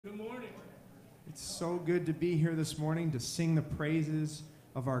It's so good to be here this morning to sing the praises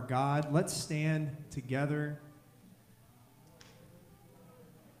of our God. Let's stand together.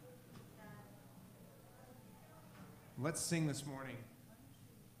 Let's sing this morning.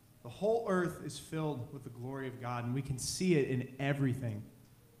 The whole earth is filled with the glory of God, and we can see it in everything.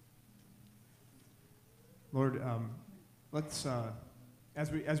 Lord, let's as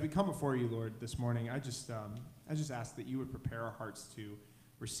we come before you, Lord, this morning, I just ask that you would prepare our hearts to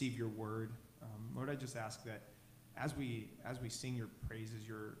receive your word. Lord, I just ask that as we sing your praises,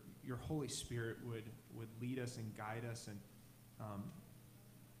 your Holy Spirit would lead us and guide us. And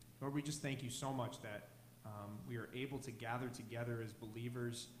Lord, we just thank you so much that we are able to gather together as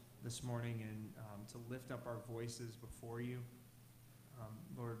believers this morning and to lift up our voices before you.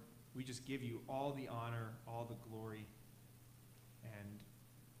 Lord, we just give you all the honor, all the glory. And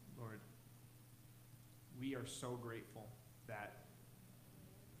Lord, we are so grateful that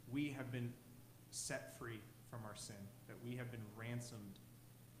we have been set free from our sin, that we have been ransomed.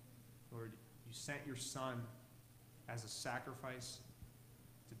 Lord, you sent your Son as a sacrifice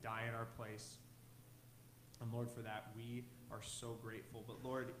to die in our place. And Lord, for that, we are so grateful. But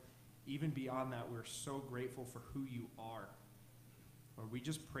Lord, even beyond that, we're so grateful for who you are. Lord, we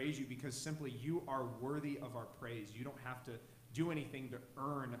just praise you because simply you are worthy of our praise. You don't have to do anything to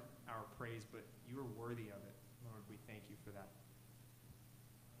earn our praise, but you are worthy of it. Lord, we thank you for that.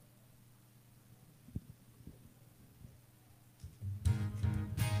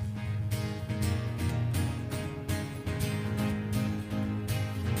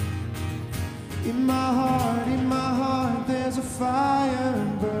 In my heart, there's a fire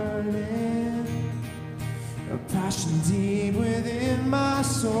burning, a passion deep within my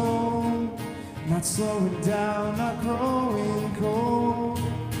soul, not slowing down, not growing cold.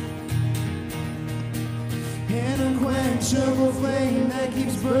 An unquenchable flame that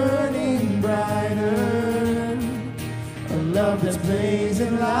keeps burning brighter, a love that's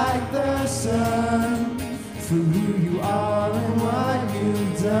blazing like the sun, for who you are and what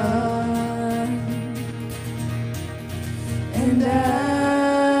you've done. And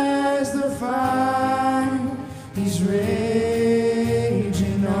as the fire is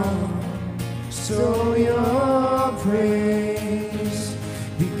raging on, so your praise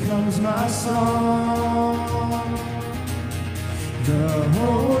becomes my song. The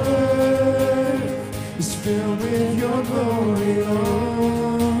whole earth is filled with your glory,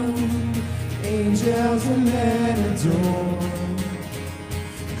 Lord. Angels and men adore.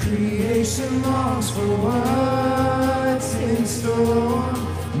 Creation longs for what's in store.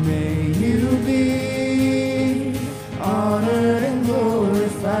 May you be honored and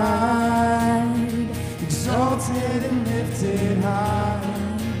glorified, exalted and lifted high.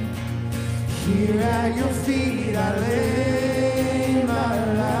 Here at your feet I lay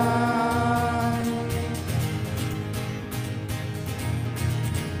my life.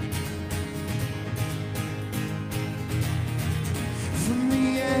 From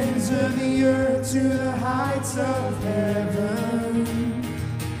the ends of the earth to the heights of heaven,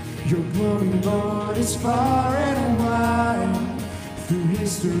 your glory, Lord, is far and wide. Through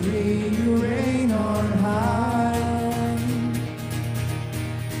history you reign on high.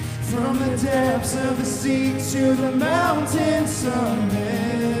 From the depths of the sea to the mountain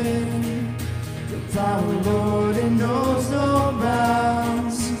summit, your power, Lord, it knows no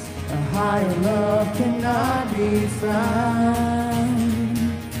bounds. A higher love cannot be found.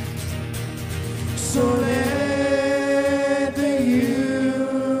 So let the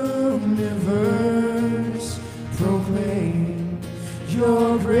universe proclaim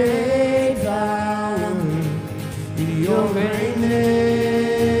your great power in your great name.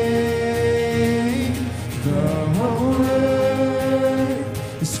 The whole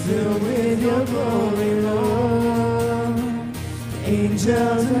earth is filled with your glory, Lord.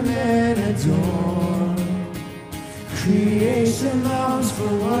 Angels and men adore. Creation longs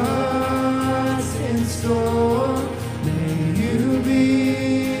for what's in store. May you be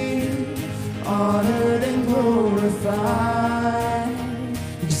honored and glorified,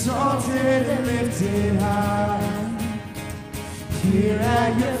 exalted and lifted high. Here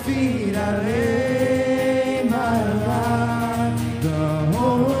at your feet I lay my life. The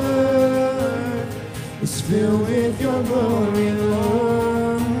whole earth is filled with your glory,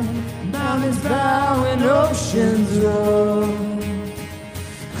 Lord. Mountains bow and oceans roar.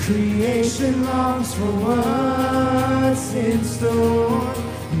 Creation longs for what's in store.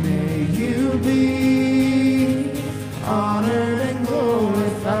 May you be honored and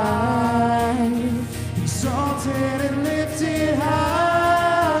glorified, exalted and lifted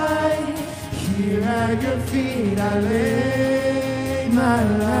high. Here at your feet I lay my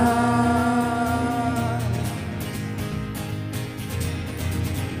life.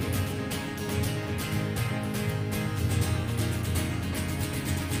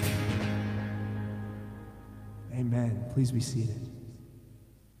 Please be seated.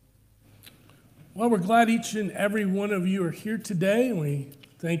 Well, we're glad each and every one of you are here today, and we're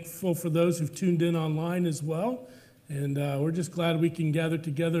thankful for those who've tuned in online as well. And we're just glad we can gather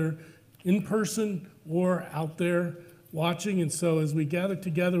together in person or out there watching. And so as we gather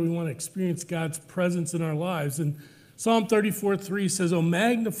together, we want to experience God's presence in our lives. And Psalm 34:3 says, "Oh,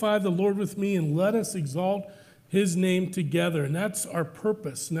 magnify the Lord with me, and let us exalt his name together." And that's our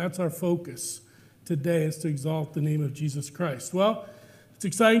purpose, and that's our focus today, is to exalt the name of Jesus Christ. Well, it's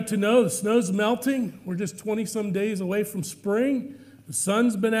exciting to know the snow's melting. We're just 20-some days away from spring. The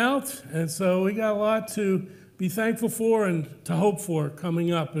sun's been out, and so we got a lot to be thankful for and to hope for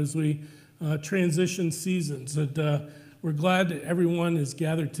coming up as we transition seasons. And we're glad that everyone is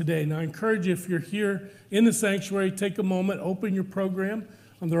gathered today. Now, I encourage you, if you're here in the sanctuary, take a moment, open your program.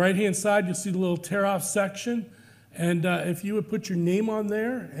 On the right-hand side, you'll see the little tear-off section. And if you would put your name on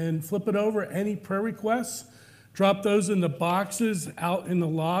there and flip it over, any prayer requests, drop those in the boxes out in the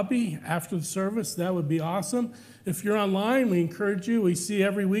lobby after the service. That would be awesome. If you're online, we encourage you. We see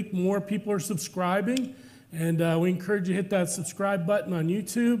every week more people are subscribing. And we encourage you to hit that subscribe button on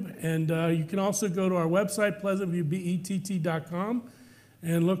YouTube. And you can also go to our website, pleasantviewbett.com,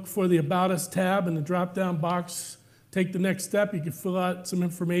 and look for the About Us tab in the drop-down box. Take the next step. You can fill out some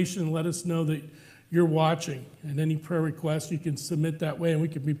information and let us know that you're watching. And any prayer requests you can submit that way, and we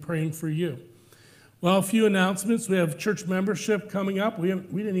can be praying for you. Well, a few announcements. We have church membership coming up. We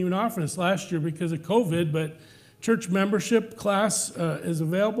didn't even offer this last year because of COVID, but church membership class is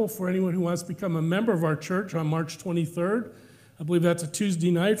available for anyone who wants to become a member of our church on March 23rd. I believe that's a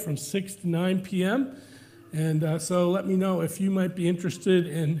Tuesday night from 6 to 9 p.m. And so let me know if you might be interested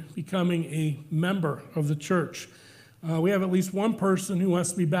in becoming a member of the church. We have at least one person who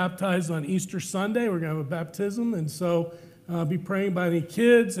wants to be baptized on Easter Sunday. We're going to have a baptism, and so be praying about any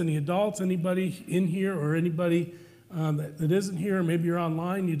kids, any adults, anybody in here or anybody that isn't here. Maybe you're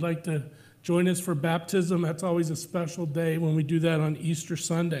online, you'd like to join us for baptism. That's always a special day when we do that on Easter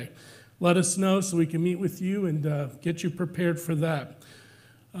Sunday. Let us know so we can meet with you and get you prepared for that.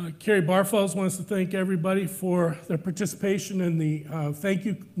 Carrie Barfels wants to thank everybody for their participation in the thank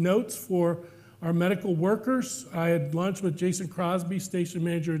you notes for our medical workers. I had lunch with Jason Crosby, station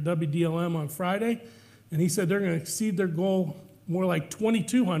manager at WDLM, on Friday, and he said they're going to exceed their goal more like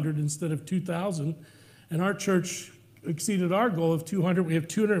 2,200 instead of 2,000. And our church exceeded our goal of 200. We have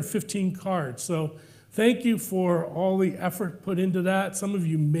 215 cards. So thank you for all the effort put into that. Some of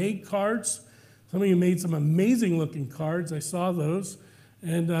you made cards. Some of you made some amazing looking cards. I saw those.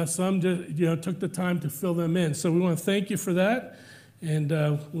 And some just, took the time to fill them in. So we want to thank you for that. And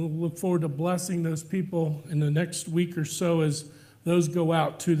we'll look forward to blessing those people in the next week or so as those go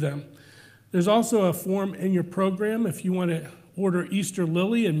out to them. There's also a form in your program if you want to order Easter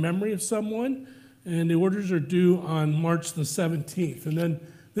lily in memory of someone. And the orders are due on March the 17th. And then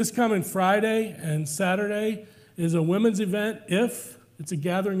this coming Friday and Saturday is a women's event, it's a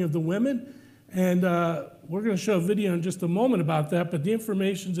gathering of the women. And we're going to show a video in just a moment about that, but the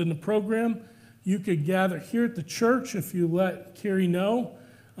information's in the program. You could gather here at the church if you let Carrie know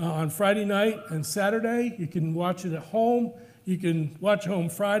on Friday night and Saturday. You can watch it at home. You can watch home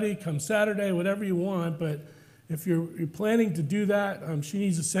Friday, come Saturday, whatever you want. But if you're planning to do that, she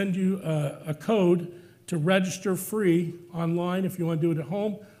needs to send you a code to register free online if you want to do it at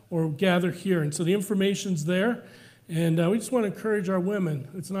home or gather here. And so the information's there. And we just want to encourage our women.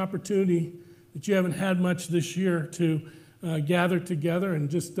 It's an opportunity that you haven't had much this year to gather together and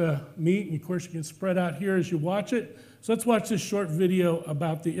just meet. And of course, you can spread out here as you watch it. So let's watch this short video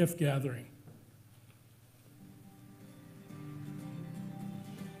about the IF gathering.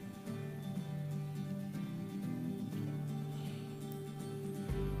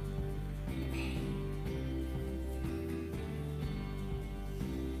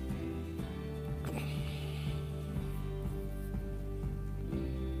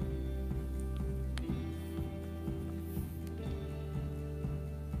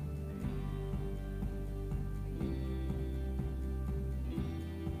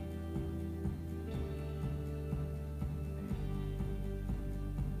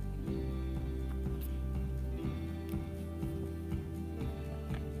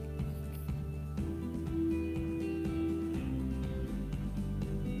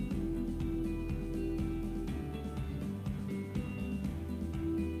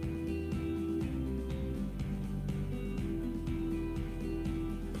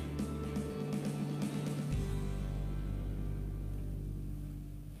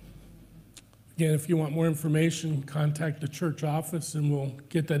 Again, if you want more information, contact the church office and we'll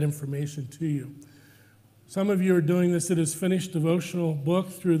get that information to you. Some of you are doing this at his finished devotional book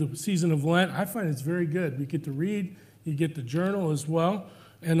through the season of Lent. I find it's very good. We get to read, You get the journal as well.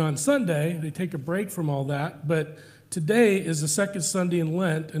 And on Sunday, they take a break from all that. But today is the second Sunday in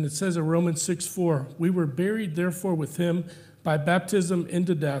Lent, and it says in Romans 6:4, "We were buried, therefore, with him by baptism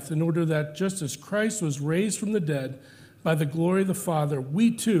into death, in order that just as Christ was raised from the dead by the glory of the Father,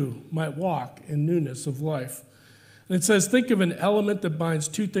 we too might walk in newness of life." And it says, think of an element that binds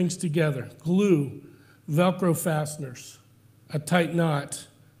two things together: glue, Velcro fasteners, a tight knot,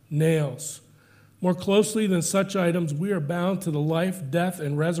 nails. More closely than such items, we are bound to the life, death,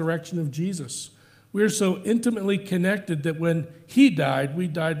 and resurrection of Jesus. We are so intimately connected that when he died, we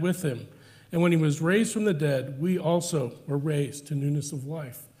died with him. And when he was raised from the dead, we also were raised to newness of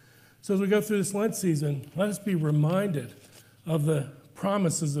life. So as we go through this Lent season, let us be reminded of the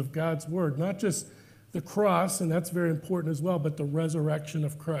promises of God's word, not just the cross, and that's very important as well, but the resurrection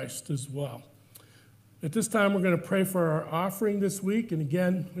of Christ as well. At this time, we're going to pray for our offering this week. And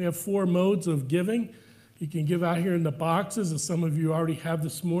again, we have 4 modes of giving. You can give out here in the boxes, as some of you already have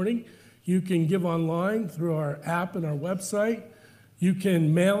this morning. You can give online through our app and our website. You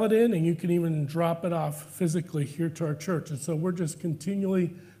can mail it in, and you can even drop it off physically here to our church. And so we're just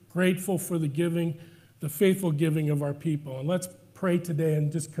continually grateful for the giving, the faithful giving of our people. And let's pray today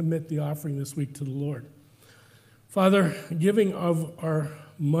and just commit the offering this week to the Lord. Father, giving of our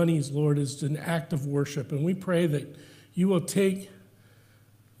monies, Lord, is an act of worship. And we pray that you will take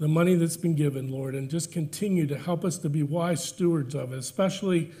the money that's been given, Lord, and just continue to help us to be wise stewards of it,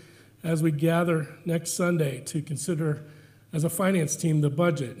 especially as we gather next Sunday to consider as a finance team the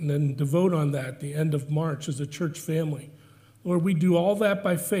budget and then to vote on that at the end of March as a church family. Lord, we do all that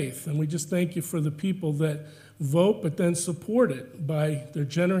by faith, and we just thank you for the people that vote but then support it by their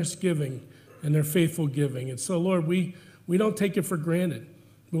generous giving and their faithful giving. And so, Lord, we don't take it for granted.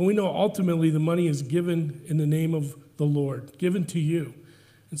 But we know ultimately the money is given in the name of the Lord, given to you.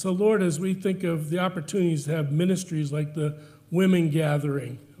 And so, Lord, as we think of the opportunities to have ministries like the women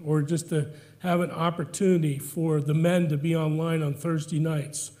gathering, or just to have an opportunity for the men to be online on Thursday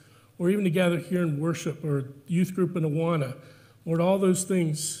nights, or even to gather here in worship or youth group in Awana, Lord, all those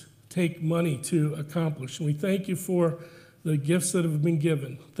things take money to accomplish. And we thank you for the gifts that have been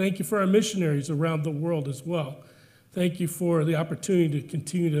given. Thank you for our missionaries around the world as well. Thank you for the opportunity to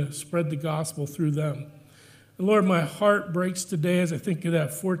continue to spread the gospel through them. And Lord, my heart breaks today as I think of that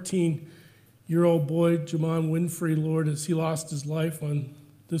 14-year-old boy, Jamon Winfrey, Lord, as he lost his life on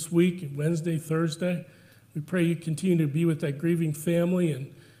this week, Wednesday, Thursday. We pray you continue to be with that grieving family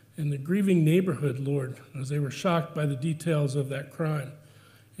and the grieving neighborhood, Lord, as they were shocked by the details of that crime.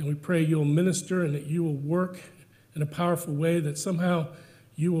 And we pray you'll minister and that you will work in a powerful way, that somehow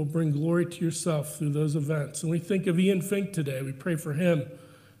you will bring glory to yourself through those events. And we think of Ian Fink today. We pray for him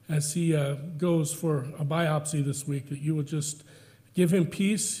as he goes for a biopsy this week, that you will just give him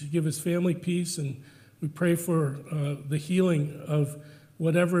peace, give his family peace, and we pray for the healing of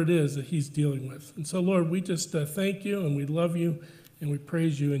whatever it is that he's dealing with. And so, Lord, we just thank you, and we love you, and we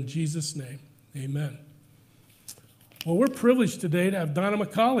praise you in Jesus' name. Amen. Well, we're privileged today to have Donna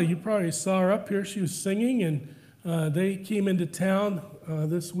McCauley. You probably saw her up here. She was singing, and they came into town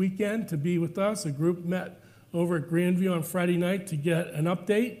this weekend to be with us. A group met over at Grandview on Friday night to get an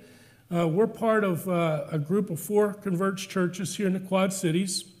update. We're part of a group of 4 Converge churches here in the Quad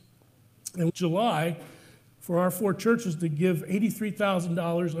Cities. In July, for our 4 churches to give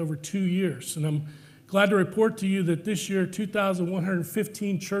 $83,000 over 2 years. And I'm glad to report to you that this year,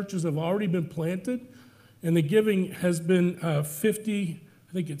 2,115 churches have already been planted, and the giving has been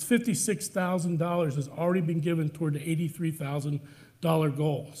 $56,000 has already been given toward the $83,000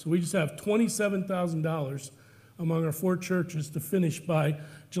 goal. So we just have $27,000 among our 4 churches to finish by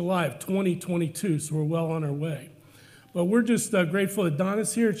July of 2022, so we're well on our way. But we're just grateful that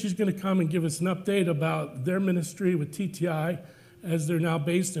Donna's here. She's going to come and give us an update about their ministry with TTI as they're now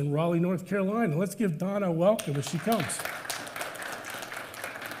based in Raleigh, North Carolina. Let's give Donna a welcome as she comes.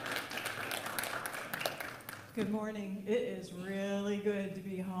 Good morning. It is really good to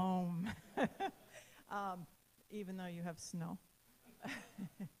be home, even though you have snow.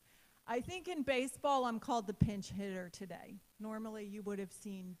 I think in baseball I'm called the pinch hitter today. Normally you would have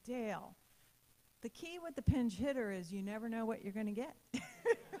seen Dale. The key with the pinch hitter is you never know what you're going to get,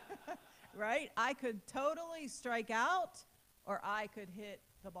 right? I could totally strike out, or I could hit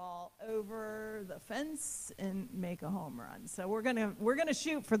the ball over the fence and make a home run. So we're gonna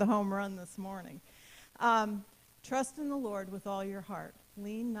shoot for the home run this morning. Trust in the Lord with all your heart.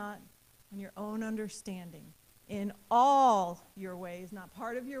 Lean not on your own understanding. In all your ways, not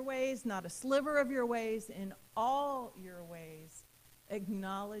part of your ways, not a sliver of your ways, in all your ways,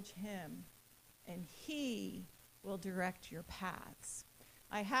 acknowledge him, and he will direct your paths.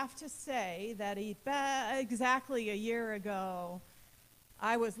 I have to say that exactly a year ago,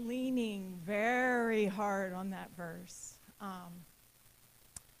 I was leaning very hard on that verse.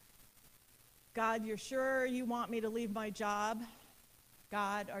 God, you're sure you want me to leave my job?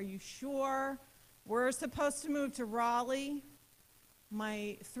 God, are you sure? We're supposed to move to Raleigh.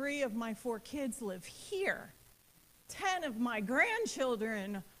 3 of my 4 kids live here. 10 of my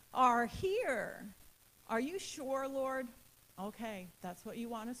grandchildren are here. Are you sure, Lord? Okay, that's what you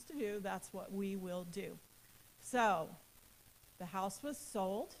want us to do. That's what we will do. So the house was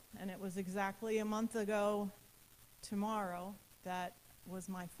sold, and it was exactly a month ago tomorrow that was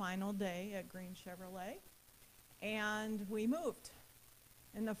my final day at Green Chevrolet, and we moved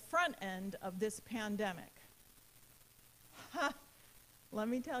in the front end of this pandemic. Let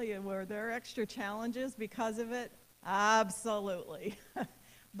me tell you, were there extra challenges because of it? Absolutely.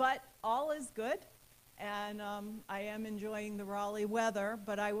 But all is good, and I am enjoying the Raleigh weather,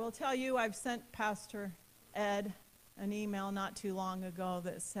 but I will tell you, I've sent Pastor Ed an email not too long ago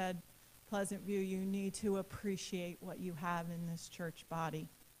that said, Pleasant View, you need to appreciate what you have in this church body.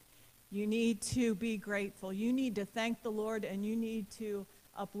 You need to be grateful. You need to thank the Lord, and you need to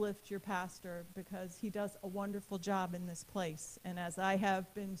uplift your pastor because he does a wonderful job in this place. And as I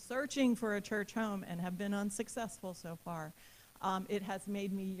have been searching for a church home and have been unsuccessful so far, it has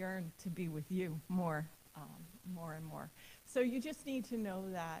made me yearn to be with you more and more. So you just need to know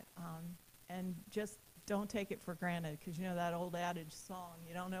that, and just don't take it for granted, because you know that old adage song,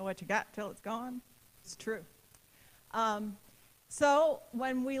 you don't know what you got till it's gone. It's true. So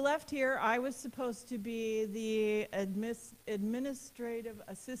when we left here, I was supposed to be the administrative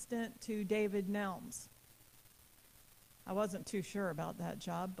assistant to David Nelms. I wasn't too sure about that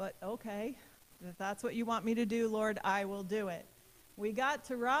job, but okay, if that's what you want me to do, Lord, I will do it. We got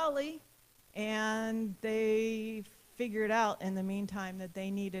to Raleigh, and they figured out in the meantime that they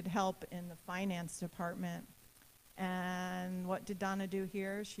needed help in the finance department. And what did Donna do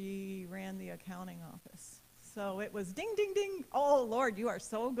here? She ran the accounting office. So it was ding, ding, ding. Oh, Lord, you are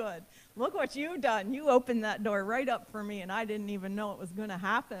so good. Look what you've done. You opened that door right up for me, and I didn't even know it was going to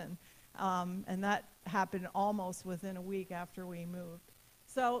happen. And that happened almost within a week after we moved.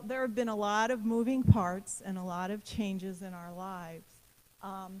 So there have been a lot of moving parts and a lot of changes in our lives.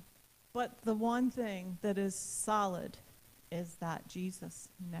 But the one thing that is solid is that Jesus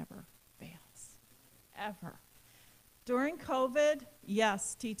never fails, ever. During COVID,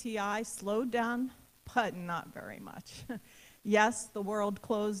 yes, TTI slowed down, but not very much. Yes, the world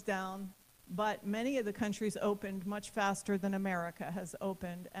closed down, but many of the countries opened much faster than America has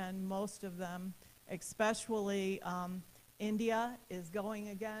opened, and most of them, especially India, is going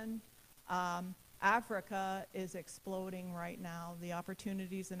again. Africa is exploding right now. The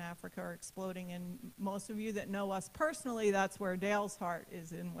opportunities in Africa are exploding, and most of you that know us personally, that's where Dale's heart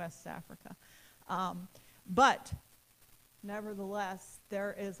is, in West Africa. But nevertheless,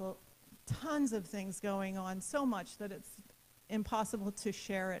 there is tons of things going on, so much that it's impossible to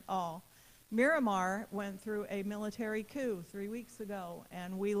share it all. Miramar went through a military coup 3 weeks ago,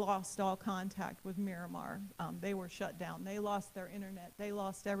 and we lost all contact with Miramar. They were shut down. They lost their internet. They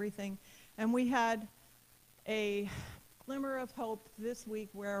lost everything. And we had a glimmer of hope this week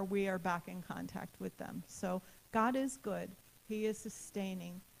where we are back in contact with them. So God is good. He is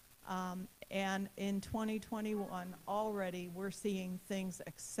sustaining. And in 2021, already we're seeing things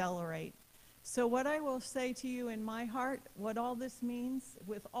accelerate. So what I will say to you in my heart, what all this means,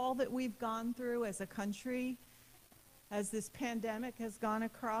 with all that we've gone through as a country, as this pandemic has gone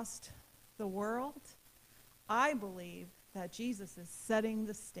across the world, I believe that Jesus is setting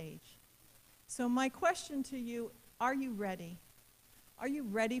the stage. So my question to you, are you ready? Are you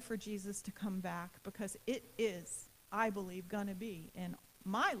ready for Jesus to come back? Because it is, I believe, going to be in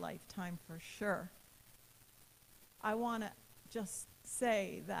my lifetime for sure. I want to just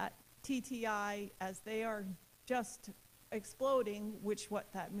say that TTI, as they are just exploding, which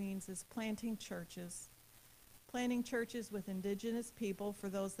what that means is planting churches with indigenous people, for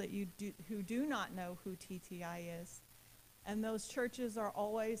those that who do not know who TTI is. And those churches are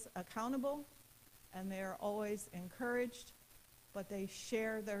always accountable, and they are always encouraged, but they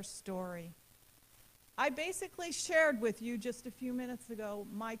share their story. I basically shared with you just a few minutes ago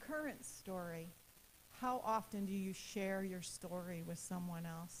my current story. How often do you share your story with someone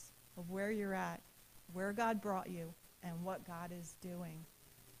else of where you're at, where God brought you, and what God is doing?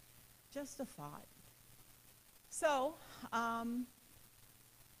 Just a thought. So,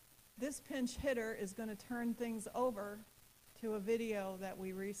 this pinch hitter is going to turn things over to a video that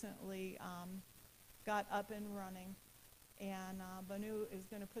we recently got up and running, and Banu is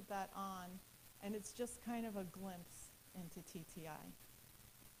going to put that on, and it's just kind of a glimpse into TTI.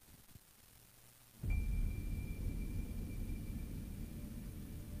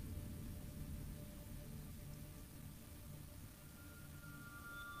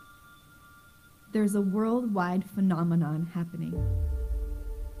 There's a worldwide phenomenon happening.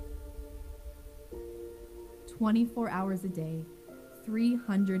 24 hours a day,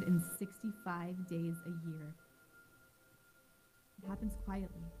 365 days a year. It happens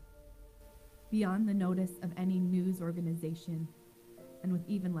quietly, beyond the notice of any news organization, and with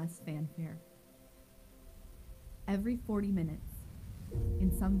even less fanfare. Every 40 minutes, in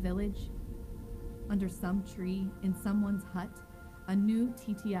some village, under some tree, in someone's hut, a new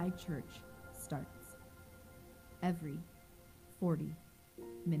TTI church starts. Every 40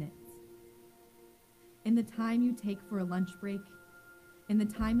 minutes. In the time you take for a lunch break, in the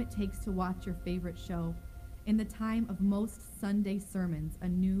time it takes to watch your favorite show, in the time of most Sunday sermons, a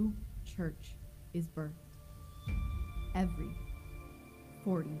new church is birthed. Every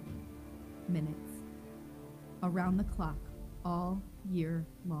 40 minutes. Around the clock, all year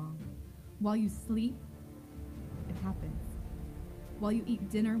long. While you sleep, it happens. While you eat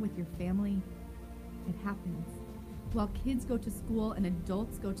dinner with your family, it happens. While kids go to school and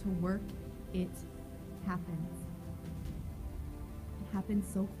adults go to work, it happens. It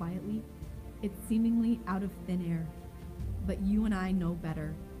happens so quietly, it's seemingly out of thin air. But you and I know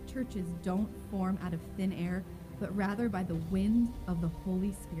better. Churches don't form out of thin air, but rather by the wind of the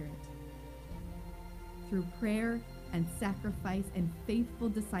Holy Spirit. Through prayer and sacrifice and faithful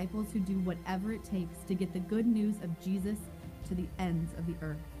disciples who do whatever it takes to get the good news of Jesus to the ends of the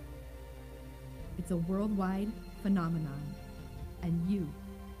earth. It's a worldwide phenomenon, and you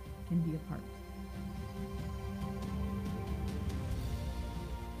can be a part.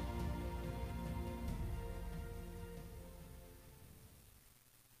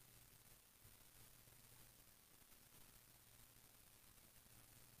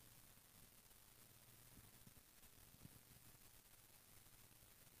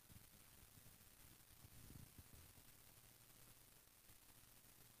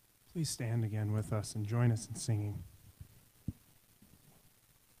 Please stand again with us and join us in singing.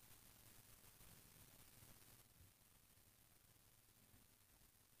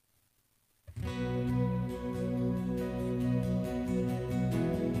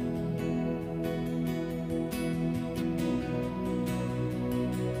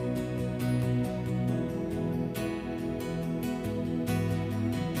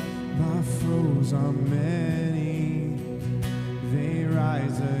 My foes are many, they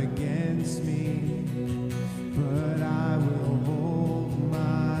rise against me, but I will hold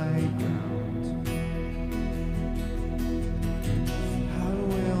my ground. I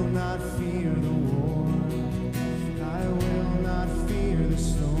will not fear the war, I will not fear the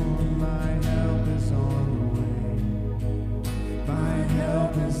storm. My help is on the way, my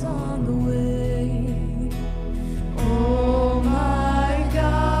help is on the way. Oh my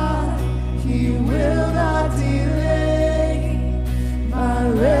God, He will not delay, my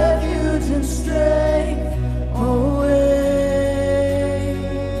refuge and strength always.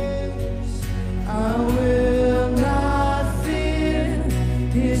 I will not fear,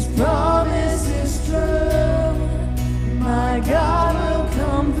 His promise is true, my God will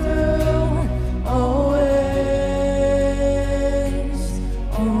come through always,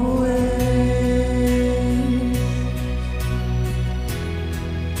 always.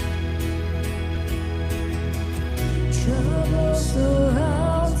 Trouble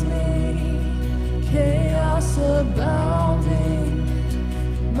surrounds me, chaos abounding,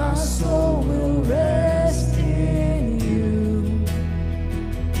 my soul will rest in you.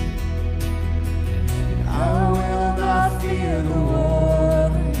 I will not fear the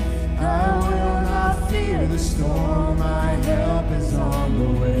war, I will not fear the storm. My help is on the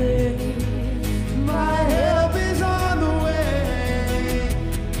way, my help is on the way.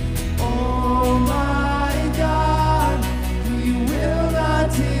 Oh my God, He will not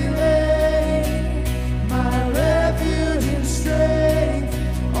delay, my refuge and strength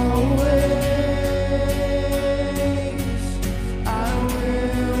always.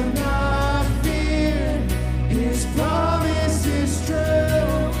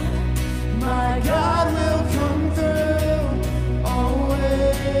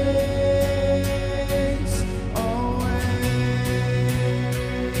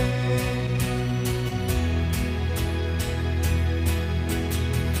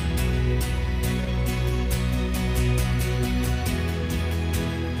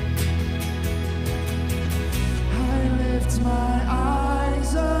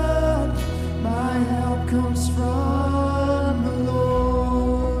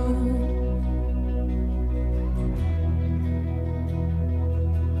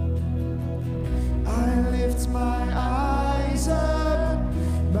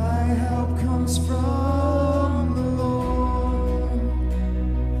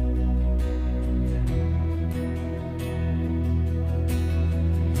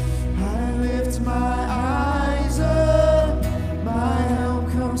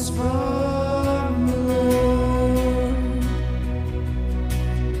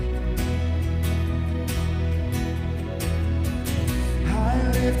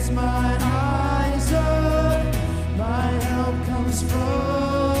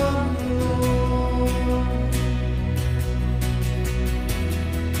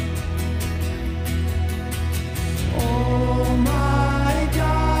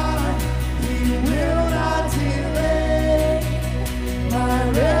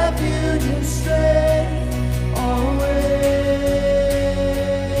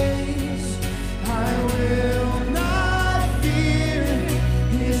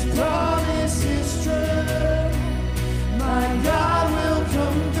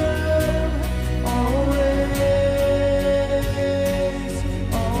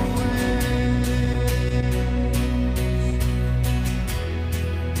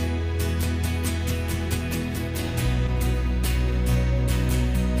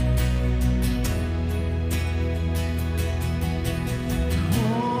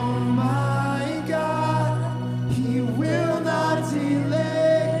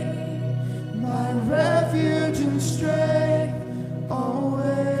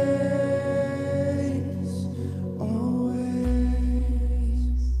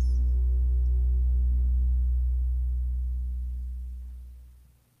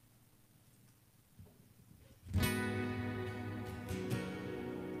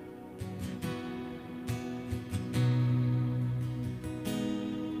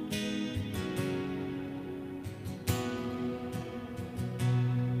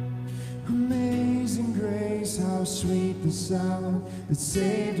 years, how sweet the sound that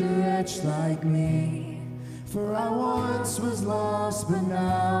saved a wretch like me. For I once was lost, but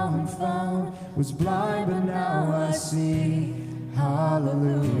now I'm found, was blind, but now I see.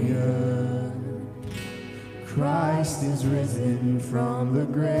 Hallelujah. Christ is risen from the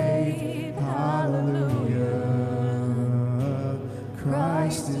grave. Hallelujah.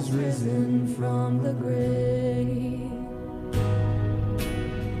 Christ is risen from the grave.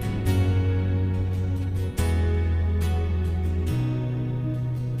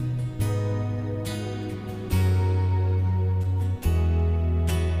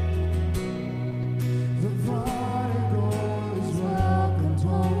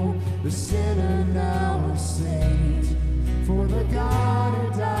 The sinner now a saint, for the God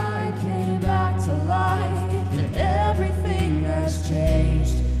who died came back to life, and everything has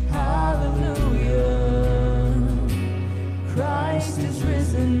changed. Hallelujah. Christ is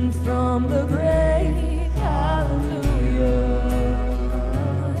risen from the grave. Hallelujah.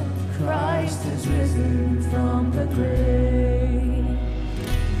 Christ is risen from the grave.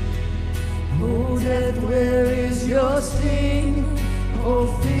 Oh, death, where is your sting? Oh,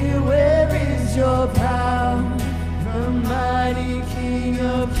 fear, where is your power? The mighty King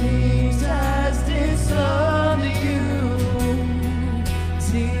of Kings has disarmed you,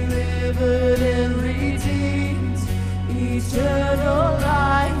 delivered and redeemed. Eternal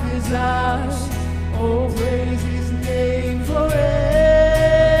life is ours. Oh, praise his name forever.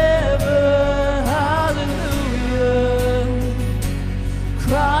 Hallelujah.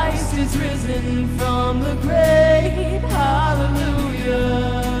 Christ is risen from the grave. Hallelujah.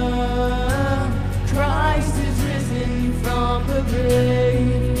 Christ is risen from the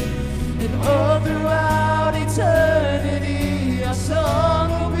grave, and all throughout eternity our song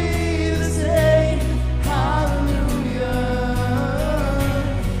will be the same. Hallelujah.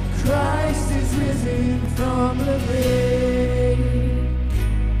 Christ is risen from the grave.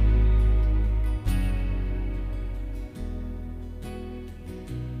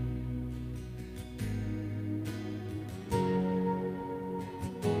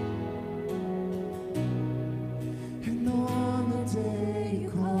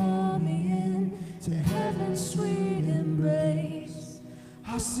 Sweet embrace,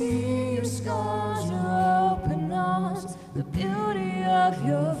 I see your scars, your open arms, the beauty of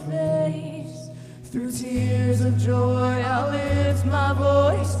your face. Through tears of joy, I'll lift my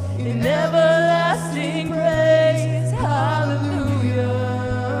voice in everlasting praise. Hallelujah.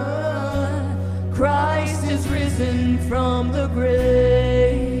 Christ is risen from the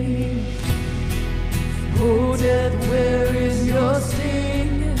grave. Oh, death, where is your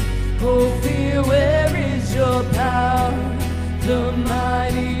sting? Oh, fear, where is your power? The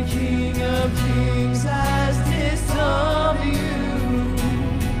mighty King of Kings has disarmed you,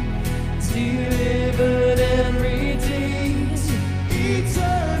 delivered and redeemed.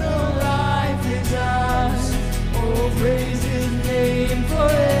 Eternal life is ours. Oh, praise his name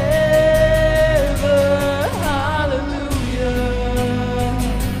forever. Hallelujah.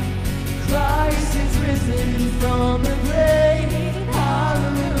 Christ is risen from the grave.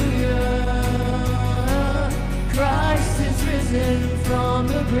 From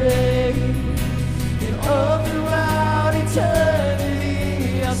the grave, and all throughout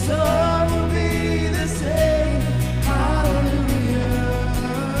eternity our song will be the same. Hallelujah.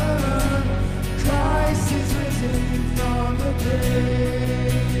 Christ is risen from the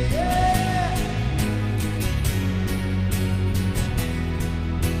grave. Yeah.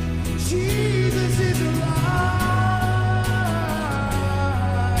 Jesus is alive.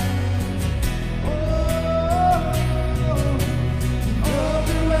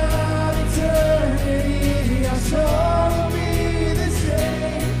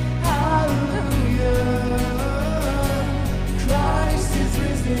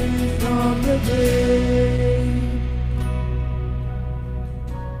 From the grave.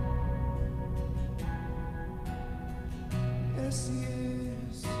 Yes, he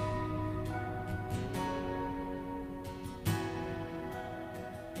is.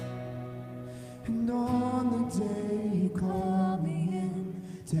 And on the day you call me in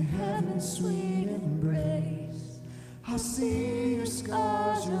to heaven's sweet embrace, I'll see your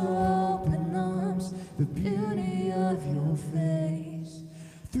scars, your open arms, the beauty of your face.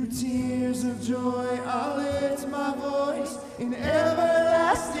 Through tears of joy, I'll lift my voice in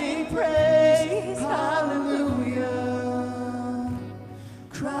everlasting praise. Hallelujah.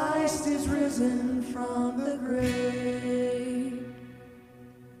 Christ is risen from the grave.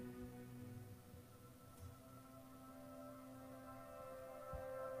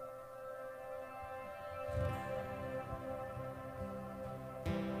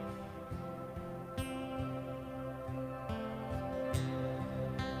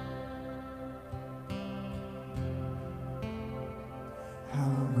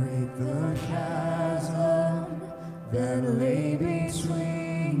 chasm that lay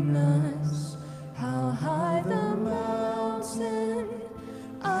between us. How high the mountain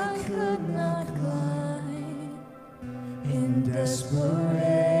I could not climb. In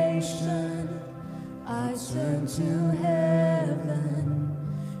desperation, I turned to heaven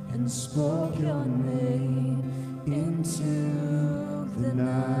and spoke your name into the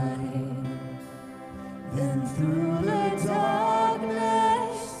night. Then through the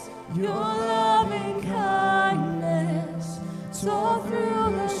darkness, your loving kindness tore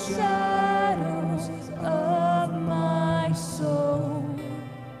through the shadows of my soul.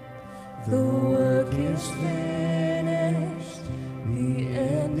 The work is finished, the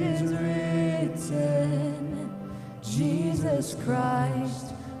end is written. Jesus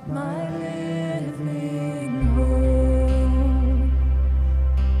Christ, my living hope.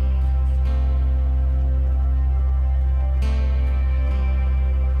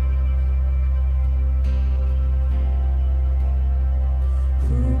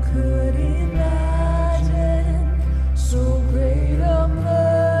 Who could imagine so great a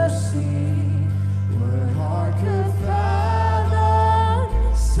mercy? What heart could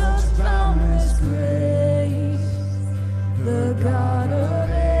fathom such boundless grace? The God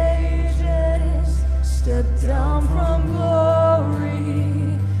of ages stepped down from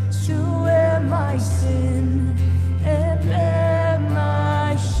glory to wear my sin and bear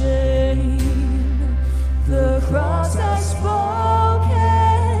my shame. The cross has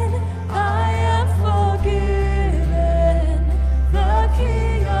spoken, I am forgiven. The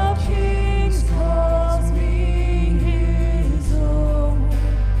King of Kings calls me his own.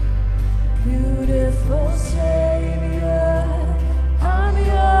 Beautiful Savior, I'm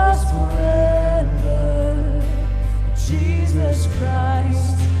yours forever. Jesus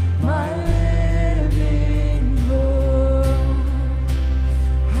Christ, my living hope.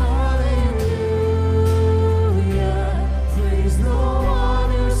 Hallelujah, praise the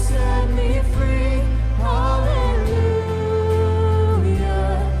one who set me free. Hallelujah,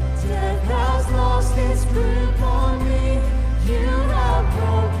 death has lost its grip on me. You have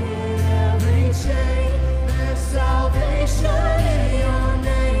broken every chain. There's salvation in your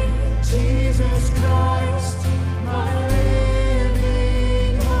name, Jesus Christ, my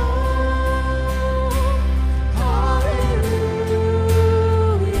living hope. Hallelujah,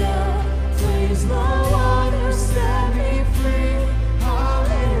 praise the one who set me free.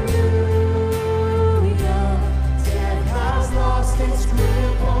 Hallelujah, death has lost its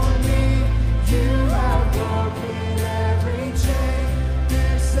grip on me. You have broken every chain.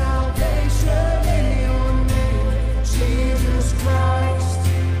 There's salvation in your name, Jesus Christ,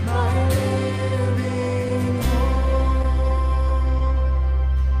 my living hope.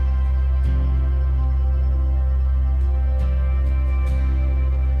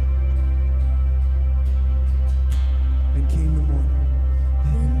 Then came the morning.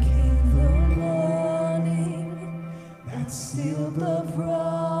 Then came the morning that sealed the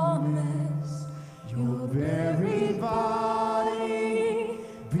promise. Your very body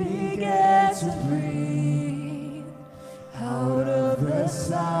began to breathe. Out of the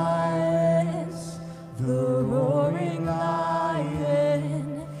silence, the roaring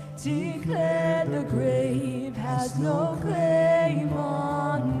lion declared the grave has no claim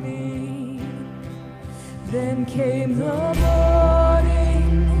on me. Then came the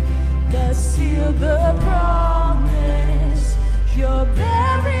morning that sealed the promise. Your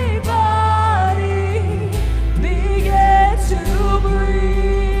very body began to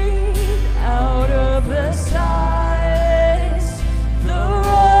breathe. Out of the silence, the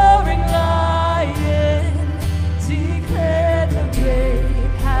roaring lion declared the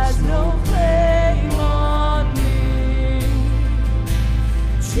grave has no claim on me.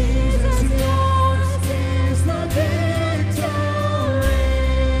 Jesus, yours is the victory.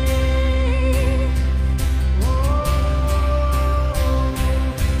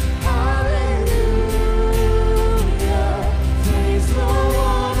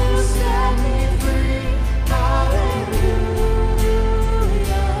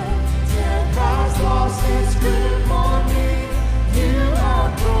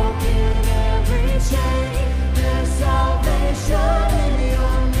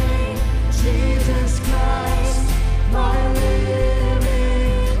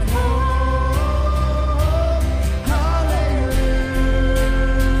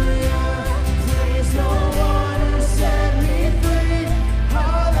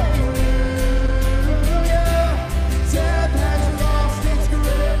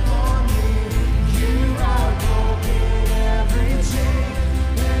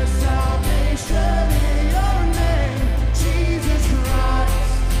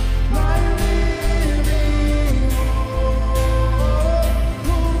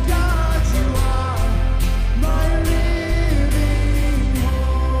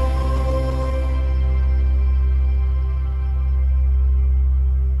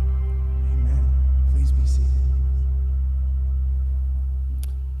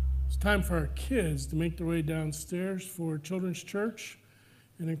 time for our kids to make their way downstairs for Children's Church.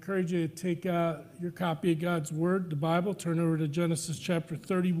 And I encourage you to take out your copy of God's Word, the Bible, turn over to Genesis chapter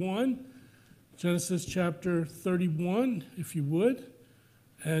 31. Genesis chapter 31, if you would.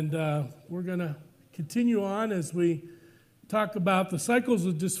 And we're going to continue on as we talk about the cycles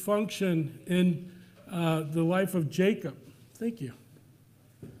of dysfunction in the life of Jacob. Thank you.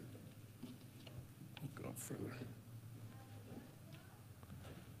 We'll go further.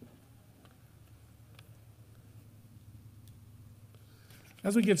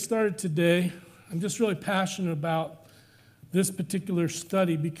 As we get started today, I'm just really passionate about this particular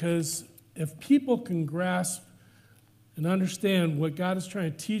study because if people can grasp and understand what God is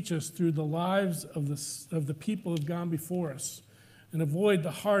trying to teach us through the lives of the people who have gone before us and avoid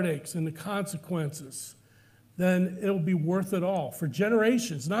the heartaches and the consequences, then it'll be worth it all for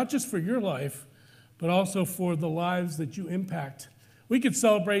generations, not just for your life, but also for the lives that you impact. We could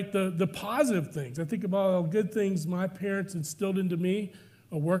celebrate the positive things. I think about all the good things my parents instilled into me,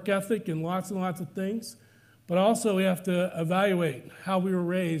 a work ethic and lots of things. But also we have to evaluate how we were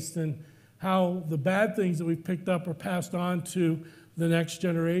raised and how the bad things that we've picked up are passed on to the next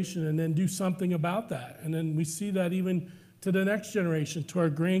generation and then do something about that. And then we see that even to the next generation, to our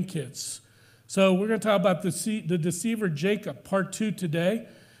grandkids. So we're going to talk about the deceiver Jacob, part 2 today,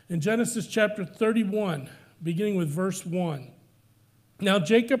 in Genesis chapter 31, beginning with verse 1. Now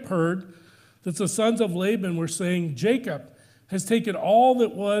Jacob heard that the sons of Laban were saying, Jacob has taken all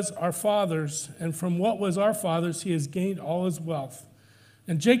that was our father's, and from what was our father's he has gained all his wealth.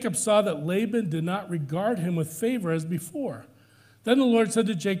 And Jacob saw that Laban did not regard him with favor as before. Then the Lord said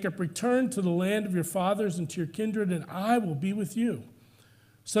to Jacob, return to the land of your fathers and to your kindred, and I will be with you.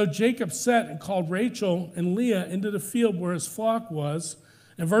 So Jacob sent and called Rachel and Leah into the field where his flock was.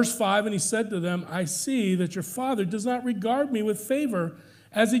 And verse 5, and he said to them, I see that your father does not regard me with favor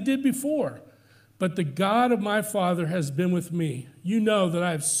as he did before. But the God of my father has been with me. You know that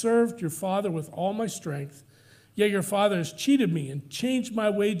I have served your father with all my strength. Yet your father has cheated me and changed my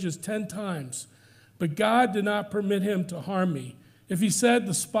wages 10 times. But God did not permit him to harm me. If he said,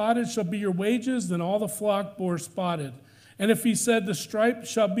 the spotted shall be your wages, then all the flock bore spotted. And if he said, the striped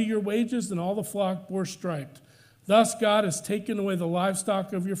shall be your wages, then all the flock bore striped. Thus God has taken away the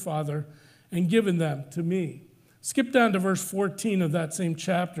livestock of your father and given them to me. Skip down to verse 14 of that same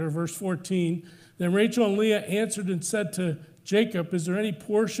chapter, verse 14. Then Rachel and Leah answered and said to Jacob, is there any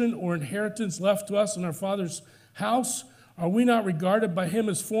portion or inheritance left to us in our father's house? Are we not regarded by him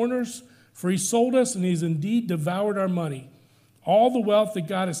as foreigners? For he sold us, and he's indeed devoured our money. All the wealth that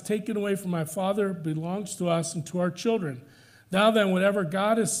God has taken away from my father belongs to us and to our children. Now then, whatever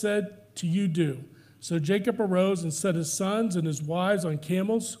God has said to you, do. So Jacob arose and set his sons and his wives on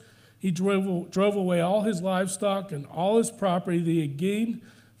camels. He drove away all his livestock and all his property that he had gained,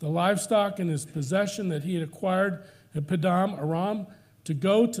 the livestock and his possession that he had acquired at Padam Aram, to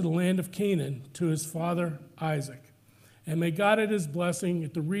go to the land of Canaan to his father Isaac. And may God add his blessing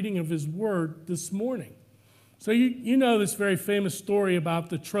at the reading of his word this morning. So you know this very famous story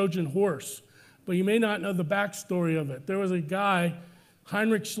about the Trojan horse, but you may not know the backstory of it. There was a guy,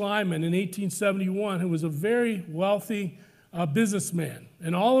 Heinrich Schliemann, in 1871, who was a very wealthy businessman.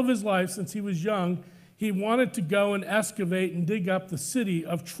 And all of his life, since he was young, he wanted to go and excavate and dig up the city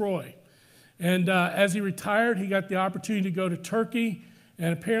of Troy. And as he retired, he got the opportunity to go to Turkey.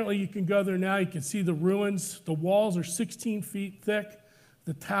 And apparently you can go there now. You can see the ruins. The walls are 16 feet thick.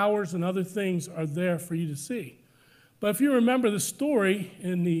 The towers and other things are there for you to see. But if you remember the story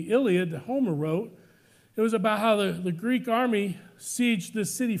in the Iliad that Homer wrote, it was about how the Greek army sieged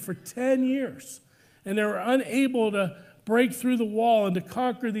this city for 10 years. And they were unable to break through the wall and to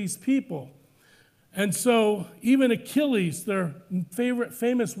conquer these people. And so even Achilles, their favorite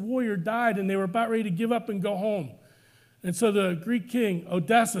famous warrior, died, and they were about ready to give up and go home. And so the Greek king,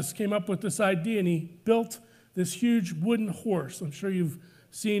 Odysseus, came up with this idea, and he built this huge wooden horse. I'm sure you've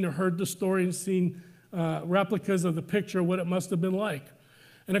seen or heard the story and seen replicas of the picture of what it must have been like.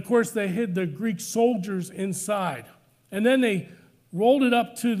 And of course, they hid the Greek soldiers inside. And then they rolled it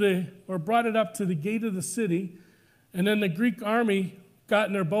up brought it up to the gate of the city. And then the Greek army got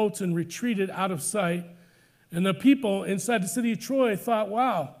in their boats and retreated out of sight. And the people inside the city of Troy thought,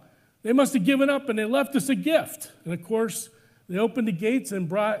 wow, they must have given up and they left us a gift. And of course, they opened the gates and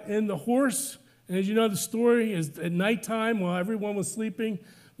brought in the horse. And as you know, the story is at nighttime while everyone was sleeping,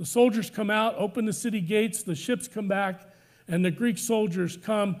 the soldiers come out, open the city gates, the ships come back, and the Greek soldiers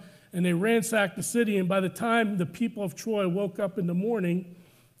come and they ransack the city. And by the time the people of Troy woke up in the morning,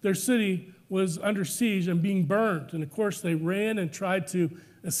 their city was under siege and being burned. And of course, they ran and tried to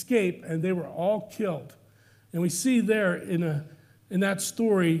escape, and they were all killed. And we see there in that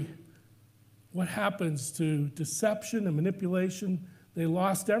story what happens to deception and manipulation? They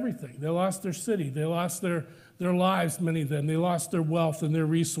lost everything. They lost their city. They lost their lives, many of them. They lost their wealth and their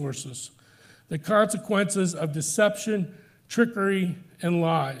resources. The consequences of deception, trickery, and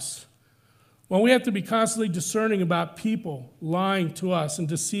lies. Well, we have to be constantly discerning about people lying to us and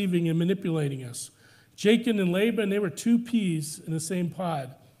deceiving and manipulating us. Jacob and Laban, they were two peas in the same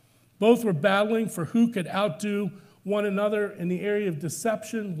pod. Both were battling for who could outdo one another in the area of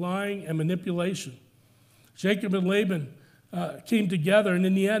deception, lying, and manipulation. Jacob and Laban came together, and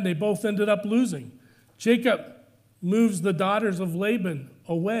in the end, they both ended up losing. Jacob moves the daughters of Laban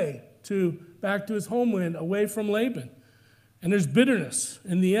away back to his homeland, away from Laban. And there's bitterness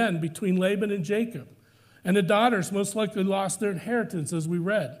in the end between Laban and Jacob. And the daughters most likely lost their inheritance, as we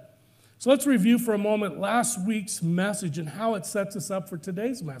read. So let's review for a moment last week's message and how it sets us up for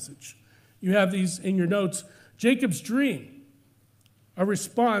today's message. You have these in your notes. Jacob's dream, a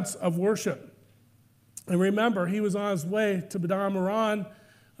response of worship. And remember, he was on his way to Padan Aram.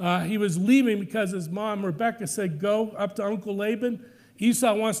 He was leaving because his mom, Rebekah, said, go up to Uncle Laban.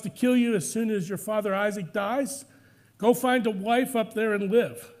 Esau wants to kill you as soon as your father Isaac dies. Go find a wife up there and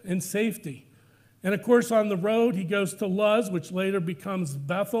live in safety. And of course, on the road, he goes to Luz, which later becomes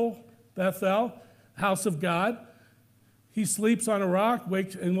Bethel, house of God. He sleeps on a rock,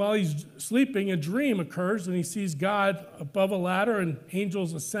 and while he's sleeping, a dream occurs, and he sees God above a ladder and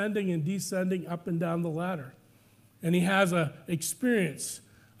angels ascending and descending up and down the ladder. And he has a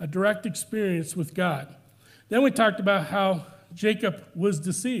direct experience with God. Then we talked about how Jacob was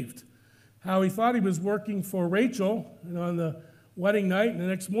deceived, how he thought he was working for Rachel on the wedding night, and the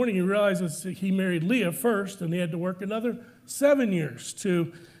next morning he realizes he married Leah first, and he had to work another 7 years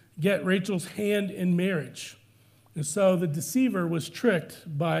to get Rachel's hand in marriage. And so the deceiver was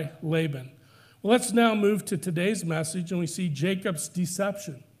tricked by Laban. Well, let's now move to today's message, and we see Jacob's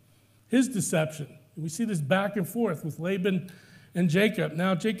deception, his deception. We see this back and forth with Laban and Jacob.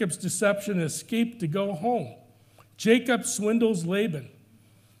 Now Jacob's deception escaped to go home. Jacob swindles Laban.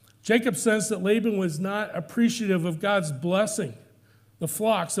 Jacob sensed that Laban was not appreciative of God's blessing the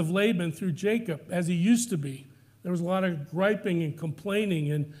flocks of Laban through Jacob as he used to be. There was a lot of griping and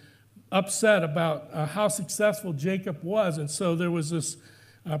complaining and upset about how successful Jacob was, and so there was this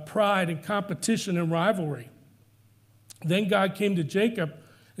pride and competition and rivalry. Then God came to Jacob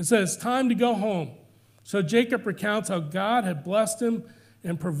and said, it's time to go home. So Jacob recounts how God had blessed him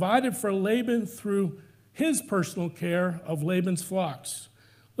and provided for Laban through his personal care of Laban's flocks.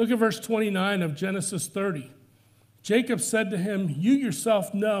 Look at verse 29 of Genesis 30. Jacob said to him, you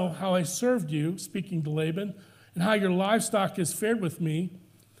yourself know how I served you, speaking to Laban, and how your livestock has fared with me.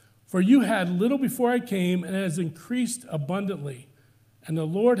 For you had little before I came, and it has increased abundantly. And the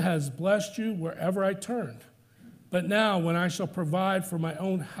Lord has blessed you wherever I turned. But now, when I shall provide for my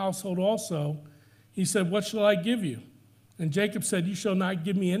own household also, he said, what shall I give you? And Jacob said, you shall not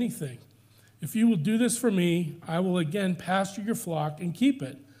give me anything. If you will do this for me, I will again pasture your flock and keep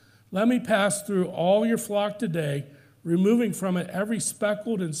it. Let me pass through all your flock today, removing from it every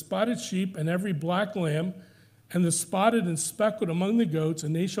speckled and spotted sheep and every black lamb, and the spotted and speckled among the goats,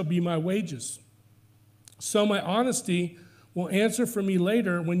 and they shall be my wages. So my honesty will answer for me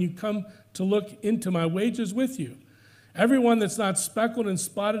later when you come to look into my wages with you. Everyone that's not speckled and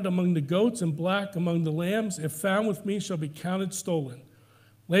spotted among the goats and black among the lambs, if found with me, shall be counted stolen.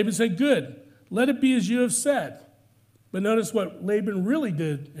 Laban said, good, let it be as you have said. But notice what Laban really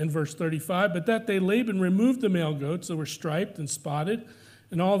did in verse 35. But that day Laban removed the male goats that were striped and spotted,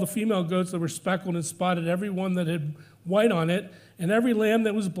 and all the female goats that were speckled and spotted, every one that had white on it, and every lamb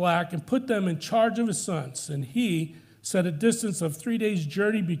that was black, and put them in charge of his sons. And he set a distance of 3 days'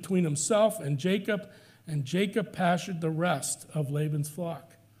 journey between himself and Jacob pastured the rest of Laban's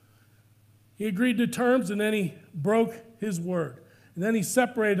flock. He agreed to terms, and then he broke his word. And then he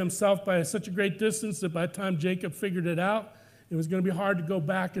separated himself by such a great distance that by the time Jacob figured it out, it was going to be hard to go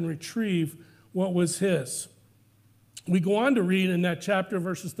back and retrieve what was his. We go on to read in that chapter,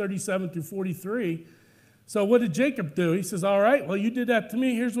 verses 37 through 43. So what did Jacob do? He says, all right, well, you did that to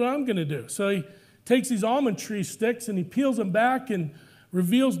me. Here's what I'm going to do. So he takes these almond tree sticks and he peels them back and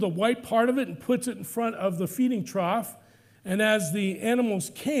reveals the white part of it and puts it in front of the feeding trough. And as the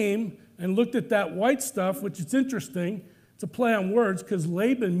animals came and looked at that white stuff, which is interesting, it's a play on words because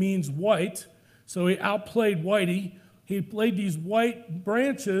Laban means white, so he outplayed Whitey. He laid these white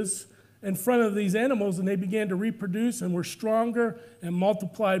branches in front of these animals, and they began to reproduce and were stronger and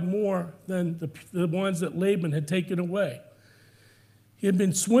multiplied more than the ones that Laban had taken away. He had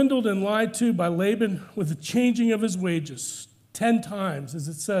been swindled and lied to by Laban with the changing of his wages 10 times, as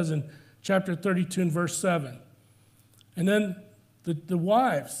it says in chapter 32 and verse 7. And then The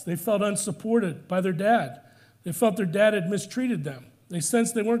wives, they felt unsupported by their dad. They felt their dad had mistreated them. They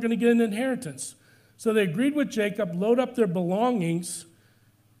sensed they weren't going to get an inheritance. So they agreed with Jacob, load up their belongings,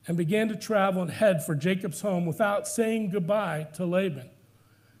 and began to travel and head for Jacob's home without saying goodbye to Laban.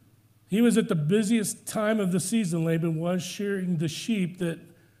 He was at the busiest time of the season, Laban was, shearing the sheep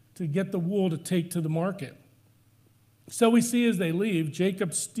to get the wool to take to the market. So we see as they leave,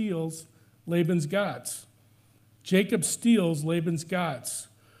 Jacob steals Laban's gods. Jacob steals Laban's gods.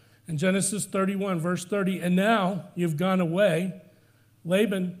 In Genesis 31, verse 30, and now you've gone away.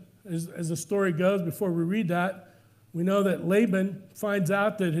 Laban, as the story goes, before we read that, we know that Laban finds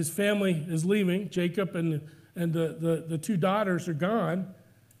out that his family is leaving. Jacob and the two daughters are gone.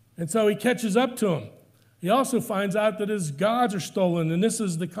 And so he catches up to him. He also finds out that his gods are stolen. And this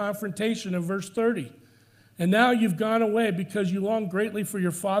is the confrontation of verse 30. And now you've gone away because you long greatly for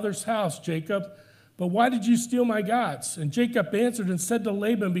your father's house, Jacob. But why did you steal my gods? And Jacob answered and said to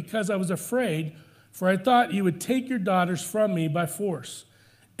Laban, because I was afraid, for I thought you would take your daughters from me by force.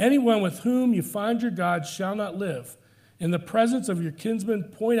 Anyone with whom you find your gods shall not live. In the presence of your kinsmen,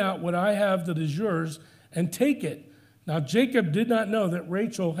 point out what I have that is yours and take it. Now Jacob did not know that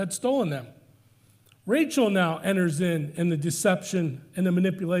Rachel had stolen them. Rachel now enters in the deception and the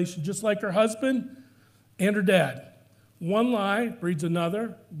manipulation, just like her husband and her dad. One lie breeds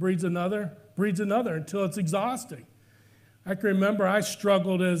another, breeds another, breeds another until it's exhausting. I can remember I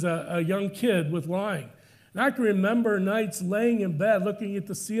struggled as a young kid with lying. And I can remember nights laying in bed looking at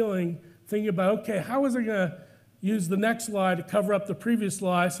the ceiling thinking about, okay, how was I going to use the next lie to cover up the previous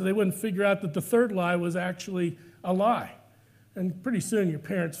lie so they wouldn't figure out that the third lie was actually a lie. And pretty soon your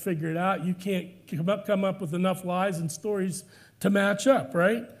parents figure it out. You can't come up with enough lies and stories to match up,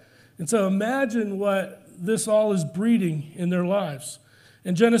 right? And so imagine what this all is breeding in their lives.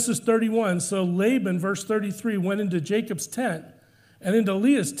 In Genesis 31, so Laban, verse 33, went into Jacob's tent and into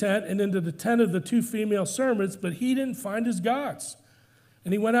Leah's tent and into the tent of the two female servants, but he didn't find his gods.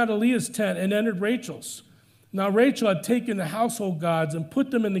 And he went out of Leah's tent and entered Rachel's. Now Rachel had taken the household gods and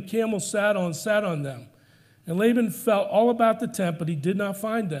put them in the camel's saddle and sat on them. And Laban felt all about the tent, but he did not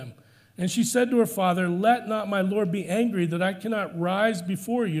find them. And she said to her father, let not my lord be angry that I cannot rise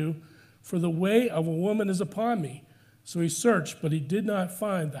before you, for the way of a woman is upon me. So he searched, but he did not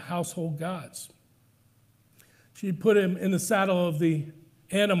find the household gods. She put him in the saddle of the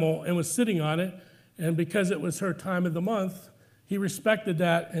animal and was sitting on it, and because it was her time of the month, he respected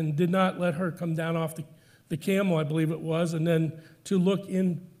that and did not let her come down off the camel, I believe it was, and then to look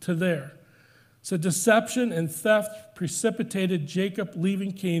into there. So deception and theft precipitated Jacob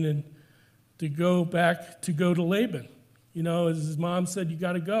leaving Canaan to go to Laban. You know, as his mom said, you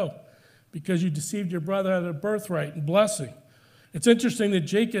got to go because you deceived your brother out of a birthright and blessing. It's interesting that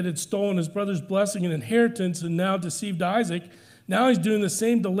Jacob had stolen his brother's blessing and inheritance and now deceived Isaac. Now he's doing the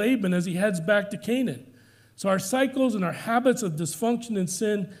same to Laban as he heads back to Canaan. So our cycles and our habits of dysfunction and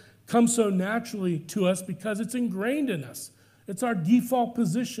sin come so naturally to us because it's ingrained in us. It's our default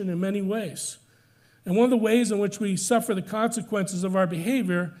position in many ways. And one of the ways in which we suffer the consequences of our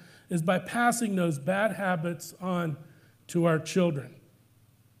behavior is by passing those bad habits on to our children.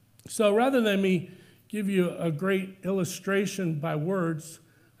 So rather than me give you a great illustration by words,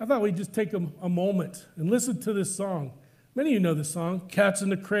 I thought we'd just take a moment and listen to this song. Many of you know this song, Cats in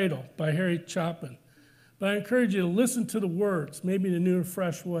the Cradle by Harry Chapin. But I encourage you to listen to the words, maybe in a new and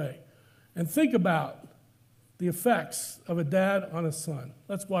fresh way, and think about the effects of a dad on a son.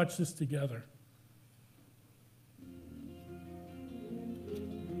 Let's watch this together.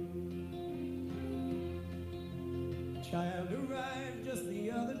 Child arrived just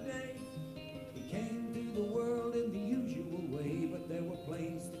the other day. He came to the world in the usual way, but there were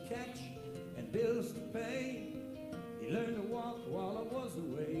planes to catch and bills to pay. He learned to walk while I was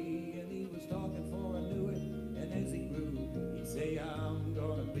away, and he was talking for I knew it. And as he grew, he'd say, I'm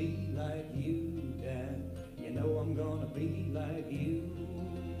gonna be like you, Dad. You know I'm gonna be like you.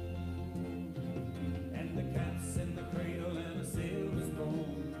 And the cat's in the cradle and a silver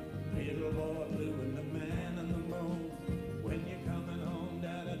spoon, little boy blue and the man on the moon. When you're coming home,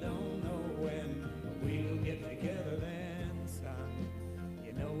 Dad, I don't know when, but we'll get together then, son.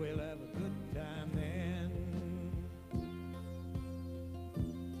 You know we'll have a good time then.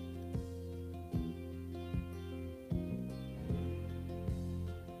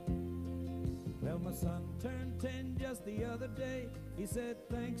 Well, my son turned 10 just the other day. He said,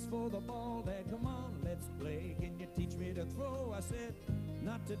 thanks for the ball, Dad, come on, let's play. Can you teach me to throw? I said,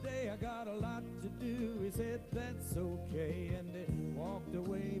 not today, I got a lot to do. He said, that's okay, and he walked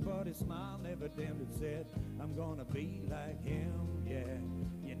away, but his smile never dimmed. It said, I'm gonna be like him, yeah.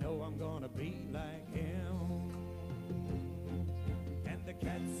 You know I'm gonna be like him. the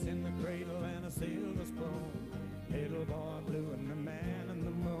cat's in the cradle and a silver spoon. Little boy blue and the man in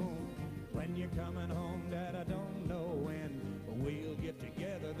the moon. When you're coming home, Dad, I don't know when, but we'll get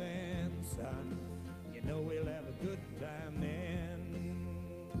together then, son. You know we'll have a good time then.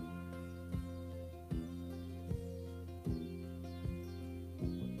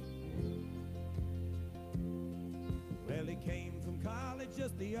 Well, he came from college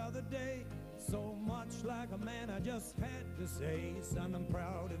just the other day. So much like a man, I just had to say, son, I'm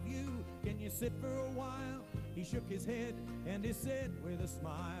proud of you. Can you sit for a while? He shook his head and he said with a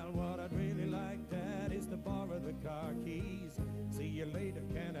smile, what I'd really like, Dad, is to borrow the car keys. See you later,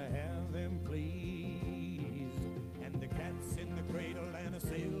 can I have them, please? And the cat's in the cradle and a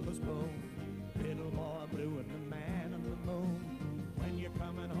silver spoon. Little boy blue and the man on the moon. When you're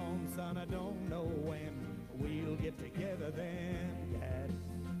coming home, son, I don't know when. We'll get together then, Dad.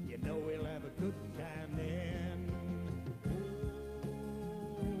 You know we'll have a good time then.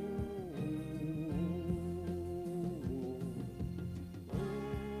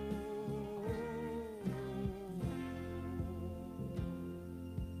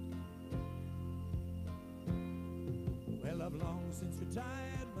 Well, I've long since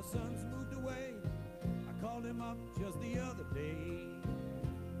retired, my son's moved away. I called him up just the other day.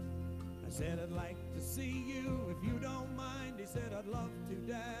 I said I'd like to see you if you don't mind. He said I'd love to,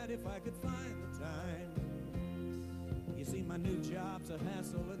 Dad, if I could find the time. You see, my new job's a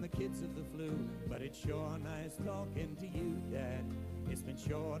hassle and the kids have the flu, but it's sure nice talking to you, Dad. It's been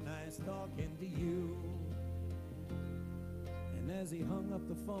sure nice talking to you. And as he hung up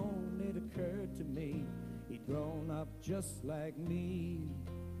the phone, it occurred to me he'd grown up just like me.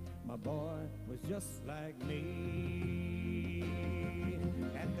 My boy was just like me.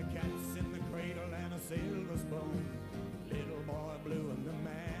 And the cat's in the cradle and a silver spoon. Little boy blue and the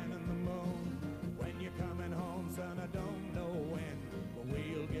man in the moon. When you're coming home, son, I don't know when, but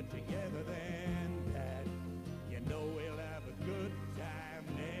we'll get together then, Dad. You know we'll have a good time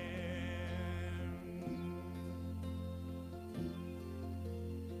then.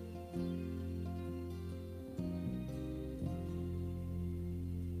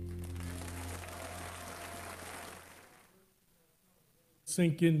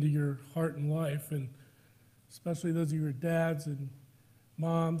 Sink into your heart and life, and especially those of your dads and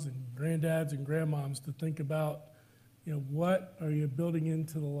moms and granddads and grandmoms, to think about, what are you building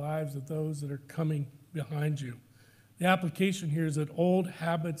into the lives of those that are coming behind you. The application here is that old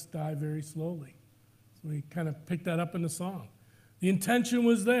habits die very slowly. So we kind of picked that up in the song. The intention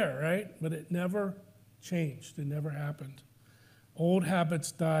was there, right? But it never changed. It never happened. Old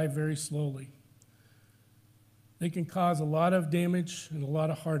habits die very slowly. They can cause a lot of damage and a lot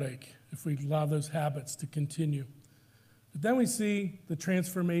of heartache if we allow those habits to continue. But then we see the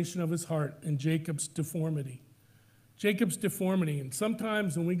transformation of his heart in Jacob's deformity. Jacob's deformity, and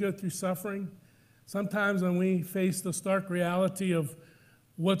sometimes when we go through suffering, sometimes when we face the stark reality of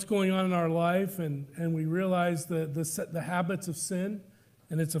what's going on in our life and we realize the habits of sin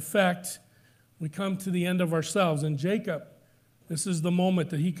and its effect, we come to the end of ourselves. And Jacob, this is the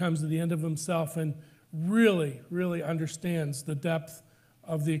moment that he comes to the end of himself and really, really understands the depth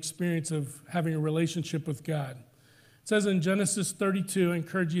of the experience of having a relationship with God. It says in Genesis 32, I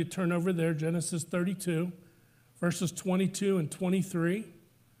encourage you to turn over there, Genesis 32, verses 22 and 23.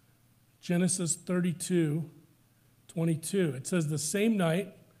 Genesis 32, 22. It says, the same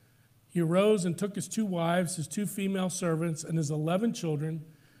night he arose and took his 2 wives, his 2 female servants, and his 11 children,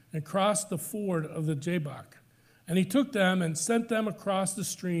 and crossed the ford of the Jabbok. And he took them and sent them across the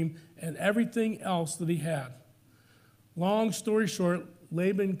stream and everything else that he had. Long story short,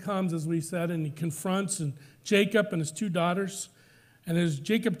 Laban comes, as we said, and he confronts Jacob and his 2 daughters. And as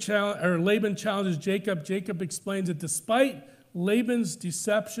Laban challenges Jacob, Jacob explains that despite Laban's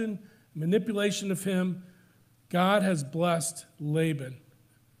deception, manipulation of him, God has blessed Laban.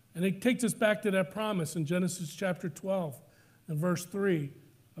 And it takes us back to that promise in Genesis chapter 12 and verse 3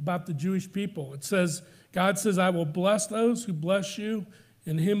 about the Jewish people. It says, God says, I will bless those who bless you,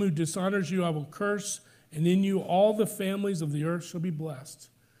 and him who dishonors you I will curse, and in you all the families of the earth shall be blessed.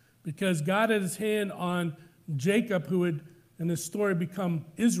 Because God had his hand on Jacob, who would, in this story, become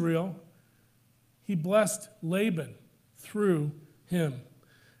Israel, he blessed Laban through him.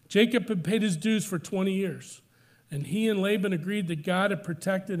 Jacob had paid his dues for 20 years, and he and Laban agreed that God had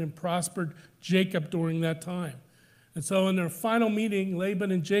protected and prospered Jacob during that time. And so in their final meeting,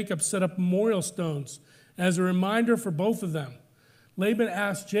 Laban and Jacob set up memorial stones as a reminder for both of them. Laban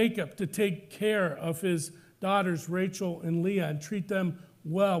asked Jacob to take care of his daughters, Rachel and Leah, and treat them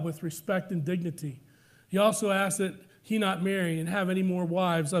well with respect and dignity. He also asked that he not marry and have any more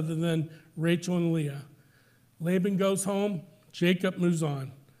wives other than Rachel and Leah. Laban goes home, Jacob moves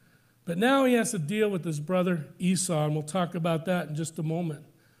on. But now he has to deal with his brother Esau, and we'll talk about that in just a moment.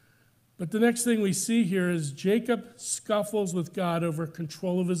 But the next thing we see here is Jacob scuffles with God over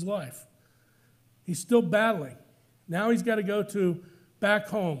control of his life. He's still battling. Now he's got to go back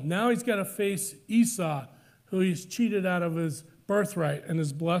home. Now he's got to face Esau, who he's cheated out of his birthright and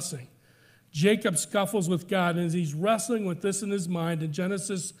his blessing. Jacob scuffles with God, and as he's wrestling with this in his mind, in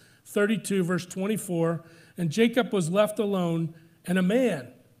Genesis 32, verse 24, and Jacob was left alone, and a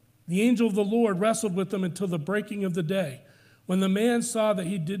man, the angel of the Lord, wrestled with him until the breaking of the day. When the man saw that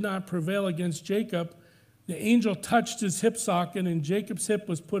he did not prevail against Jacob, the angel touched his hip socket, and Jacob's hip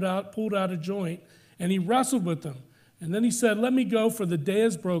was pulled out of joint, and he wrestled with him. And then he said, "Let me go, for the day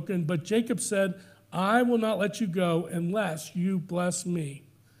is broken." But Jacob said, "I will not let you go unless you bless me."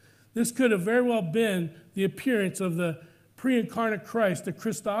 This could have very well been the appearance of the pre-incarnate Christ, the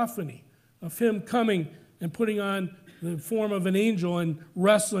Christophany, of him coming and putting on the form of an angel and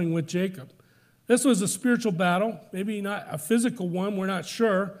wrestling with Jacob. This was a spiritual battle, maybe not a physical one, we're not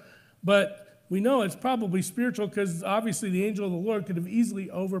sure, but we know it's probably spiritual because obviously the angel of the Lord could have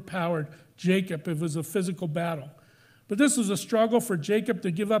easily overpowered Jacob if it was a physical battle. But this was a struggle for Jacob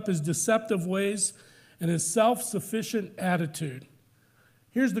to give up his deceptive ways and his self-sufficient attitude.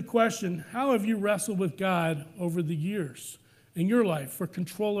 Here's the question: how have you wrestled with God over the years in your life for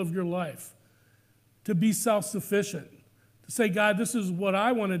control of your life? To be self-sufficient. To say, "God, this is what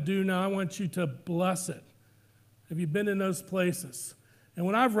I want to do, now I want you to bless it." Have you been in those places? And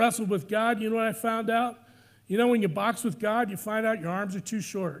when I've wrestled with God, you know what I found out? You know, when you box with God, you find out your arms are too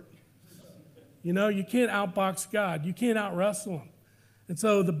short. You know, you can't outbox God. You can't out-wrestle him. And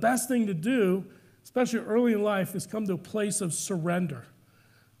so the best thing to do, especially early in life, is come to a place of surrender,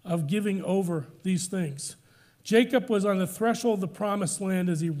 of giving over these things. Jacob was on the threshold of the promised land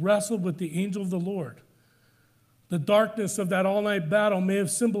as he wrestled with the angel of the Lord. The darkness of that all-night battle may have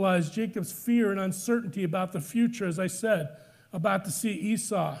symbolized Jacob's fear and uncertainty about the future, as I said, about to see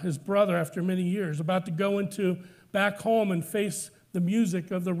Esau, his brother, after many years, about to go back home and face the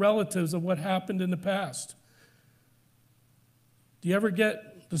music of the relatives of what happened in the past. Do you ever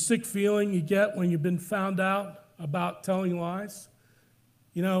get the sick feeling you get when you've been found out about telling lies?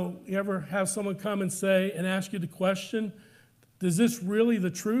 You know, you ever have someone come and say and ask you the question, is this really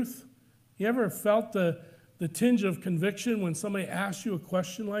the truth? You ever felt the tinge of conviction when somebody asks you a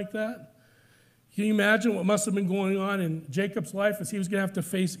question like that? Can you imagine what must have been going on in Jacob's life as he was going to have to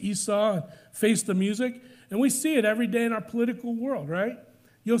face Esau and face the music? And we see it every day in our political world, right?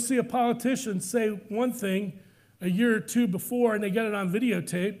 You'll see a politician say one thing a year or two before and they get it on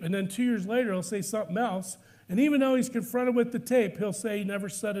videotape, and then 2 years later he'll say something else. And even though he's confronted with the tape, he'll say he never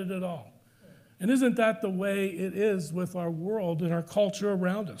said it at all. And isn't that the way it is with our world and our culture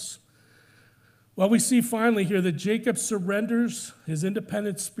around us? Well, we see finally here that Jacob surrenders his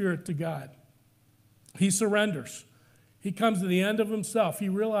independent spirit to God. He surrenders. He comes to the end of himself. He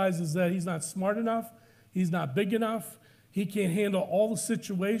realizes that he's not smart enough. He's not big enough. He can't handle all the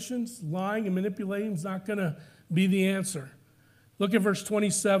situations. Lying and manipulating is not going to be the answer. Look at verse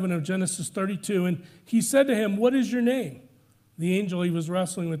 27 of Genesis 32. And he said to him, "What is your name?" The angel he was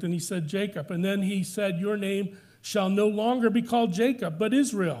wrestling with, and he said, "Jacob." And then he said, "Your name shall no longer be called Jacob, but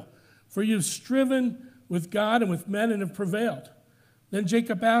Israel, for you have striven with God and with men and have prevailed." Then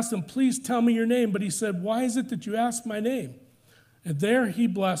Jacob asked him, "Please tell me your name." But he said, "Why is it that you ask my name?" And there he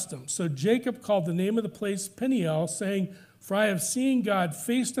blessed him. So Jacob called the name of the place Peniel, saying, "For I have seen God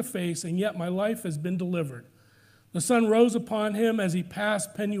face to face, and yet my life has been delivered." The sun rose upon him as he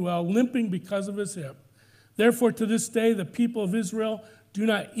passed Penuel, limping because of his hip. Therefore, to this day, the people of Israel do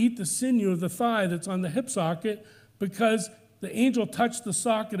not eat the sinew of the thigh that's on the hip socket, because the angel touched the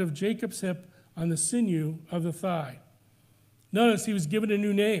socket of Jacob's hip on the sinew of the thigh. Notice he was given a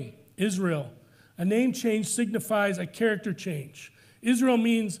new name, Israel. A name change signifies a character change. Israel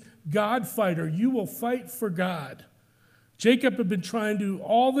means God fighter. You will fight for God. Jacob had been trying to do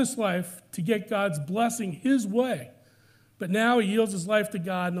all this life to get God's blessing his way. But now he yields his life to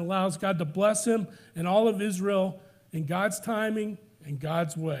God and allows God to bless him and all of Israel in God's timing and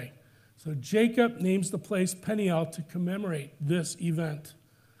God's way. So Jacob names the place Peniel to commemorate this event.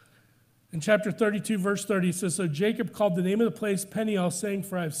 In chapter 32, verse 30, it says, "So Jacob called the name of the place Peniel, saying,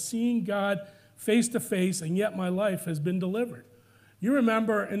 For I have seen God face to face, and yet my life has been delivered." You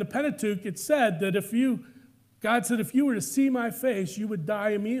remember in the Pentateuch, it said that God said, if you were to see my face, you would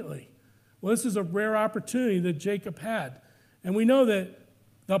die immediately. Well, this is a rare opportunity that Jacob had. And we know that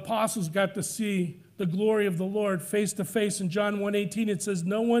the apostles got to see the glory of the Lord face to face. In John 1:18, it says,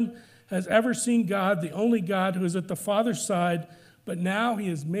 "No one has ever seen God, the only God who is at the Father's side, but now he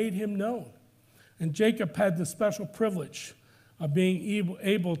has made him known." And Jacob had the special privilege of being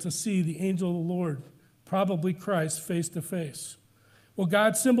able to see the angel of the Lord, probably Christ, face to face. Well,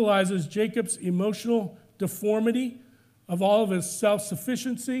 God symbolizes Jacob's emotional deformity of all of his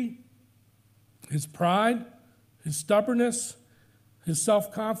self-sufficiency, his pride, his stubbornness, his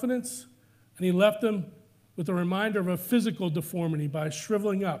self-confidence, and he left him with a reminder of a physical deformity by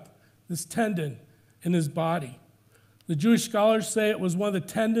shriveling up this tendon in his body. The Jewish scholars say it was one of the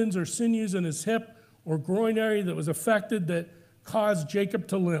tendons or sinews in his hip or groin area that was affected that caused Jacob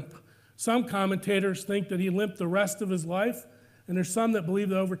to limp. Some commentators think that he limped the rest of his life, and there's some that believe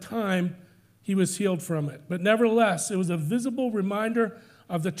that over time he was healed from it. But nevertheless, it was a visible reminder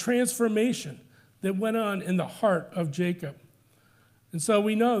of the transformation that went on in the heart of Jacob. And so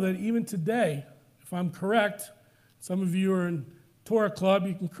we know that even today, if I'm correct, some of you are in Torah Club,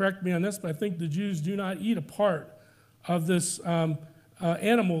 you can correct me on this, but I think the Jews do not eat a part of this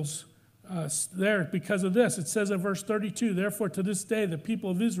animals there because of this. It says in verse 32, therefore to this day the people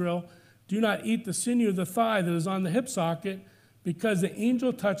of Israel do not eat the sinew of the thigh that is on the hip socket, because the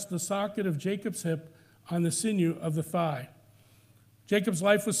angel touched the socket of Jacob's hip on the sinew of the thigh. Jacob's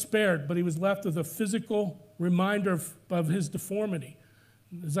life was spared, but he was left with a physical reminder of his deformity.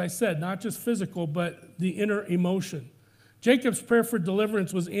 As I said, not just physical, but the inner emotion. Jacob's prayer for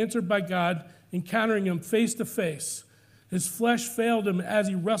deliverance was answered by God, encountering him face to face. His flesh failed him as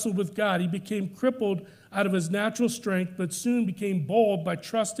he wrestled with God. He became crippled out of his natural strength, but soon became bold by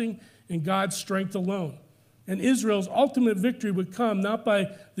trusting in God's strength alone. And Israel's ultimate victory would come not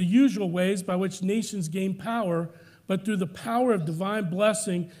by the usual ways by which nations gain power, but through the power of divine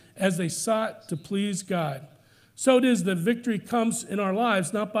blessing as they sought to please God. So it is that victory comes in our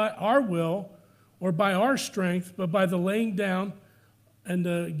lives not by our will or by our strength, but by the laying down and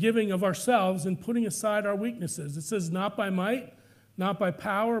the giving of ourselves and putting aside our weaknesses. It says, not by might, not by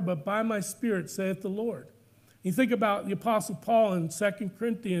power, but by my Spirit, saith the Lord. You think about the Apostle Paul in 2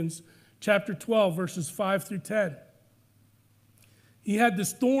 Corinthians chapter 12, verses 5 through 10. He had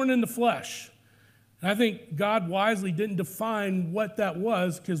this thorn in the flesh. And I think God wisely didn't define what that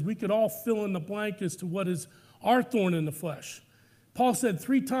was, because we could all fill in the blank as to what is our thorn in the flesh. Paul said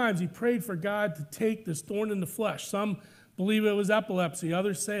 3 times he prayed for God to take this thorn in the flesh. Some believe it was epilepsy.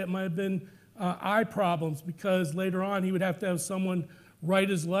 Others say it might have been eye problems, because later on he would have to have someone write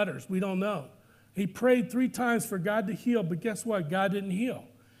his letters. We don't know. He prayed 3 times for God to heal, but guess what? God didn't heal,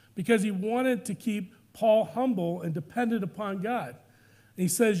 because he wanted to keep Paul humble and dependent upon God. And he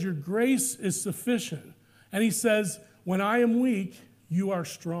says, your grace is sufficient. And he says, when I am weak, you are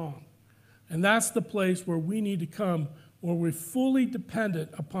strong. And that's the place where we need to come, where we're fully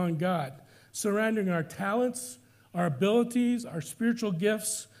dependent upon God, surrendering our talents, our abilities, our spiritual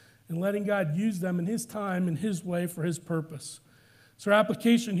gifts, and letting God use them in his time, in his way, for his purpose. So our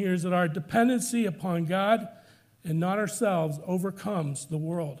application here is that our dependency upon God and not ourselves overcomes the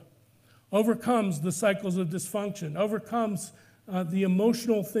world, overcomes the cycles of dysfunction, overcomes the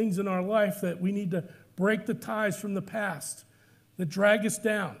emotional things in our life that we need to break the ties from the past, that drag us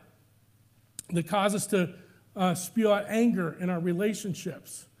down, that cause us to spew out anger in our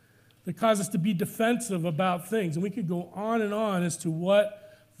relationships, that cause us to be defensive about things. And we could go on and on as to what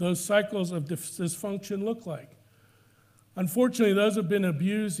those cycles of dysfunction look like. Unfortunately, those have been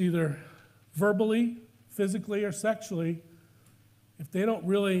abused either verbally, physically, or sexually. If they don't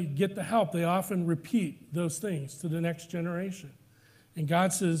really get the help, they often repeat those things to the next generation. And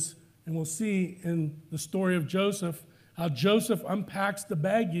God says, and we'll see in the story of Joseph, how Joseph unpacks the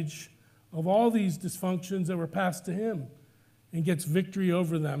baggage of all these dysfunctions that were passed to him and gets victory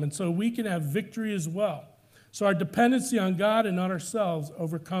over them. And so we can have victory as well. So our dependency on God and not ourselves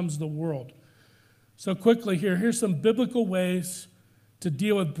overcomes the world. So quickly here's some biblical ways to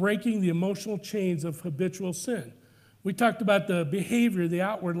deal with breaking the emotional chains of habitual sin. We talked about the behavior, the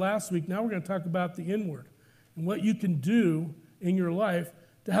outward last week. Now we're going to talk about the inward and what you can do in your life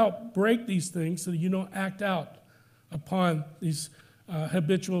to help break these things so that you don't act out upon these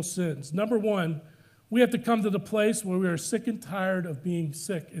habitual sins. Number 1, we have to come to the place where we are sick and tired of being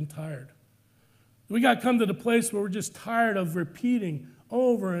sick and tired. We got to come to the place where we're just tired of repeating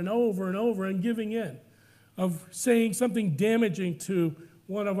over and over and over and giving in, of saying something damaging to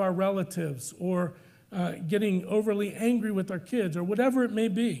one of our relatives, or getting overly angry with our kids, or whatever it may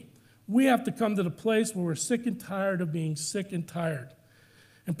be. We have to come to the place where we're sick and tired of being sick and tired.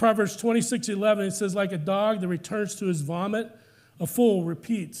 In Proverbs 26:11, it says, like a dog that returns to his vomit, a fool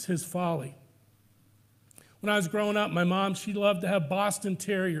repeats his folly. When I was growing up, my mom, she loved to have Boston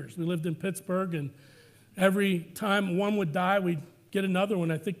Terriers. We lived in Pittsburgh, and every time one would die, we'd get another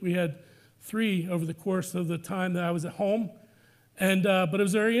one. I think we had 3 over the course of the time that I was at home. But it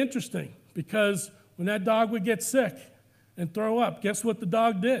was very interesting, because when that dog would get sick, and throw up. Guess what the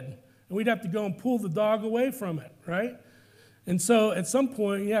dog did? And we'd have to go and pull the dog away from it, right? And so at some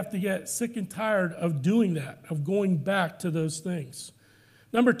point, you have to get sick and tired of doing that, of going back to those things.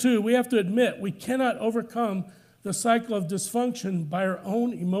 Number two, we have to admit we cannot overcome the cycle of dysfunction by our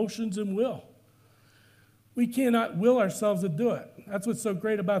own emotions and will. We cannot will ourselves to do it. That's what's so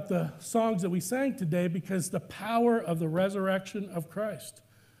great about the songs that we sang today, because the power of the resurrection of Christ.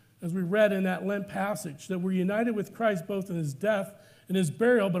 As we read in that Lent passage, that we're united with Christ both in his death and his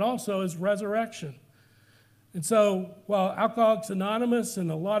burial, but also his resurrection. And so, while Alcoholics Anonymous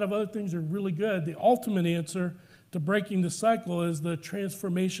and a lot of other things are really good, the ultimate answer to breaking the cycle is the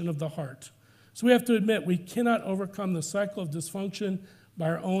transformation of the heart. So we have to admit we cannot overcome the cycle of dysfunction by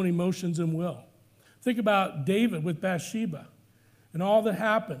our own emotions and will. Think about David with Bathsheba and all that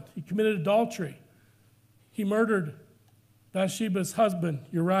happened. He committed adultery. He murdered Bathsheba's husband,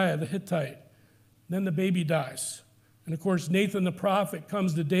 Uriah the Hittite. Then the baby dies. And of course, Nathan the prophet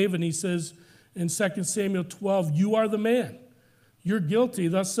comes to David and he says in 2 Samuel 12, "You are the man. You're guilty.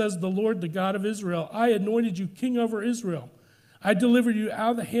 Thus says the Lord, the God of Israel. I anointed you king over Israel. I delivered you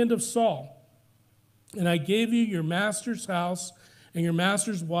out of the hand of Saul. And I gave you your master's house and your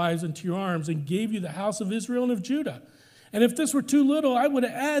master's wives into your arms, and gave you the house of Israel and of Judah. And if this were too little, I would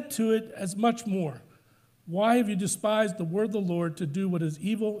add to it as much more. Why have you despised the word of the Lord to do what is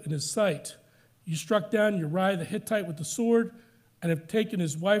evil in his sight? You struck down Uriah the Hittite with the sword, and have taken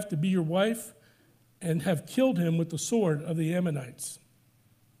his wife to be your wife, and have killed him with the sword of the Ammonites."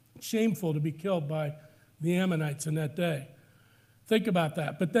 Shameful to be killed by the Ammonites in that day. Think about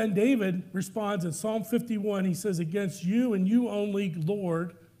that. But then David responds in Psalm 51. He says, "Against you and you only,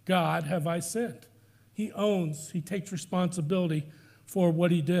 Lord God, have I sinned." He takes responsibility for what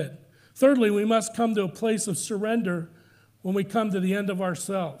he did. Thirdly, we must come to a place of surrender when we come to the end of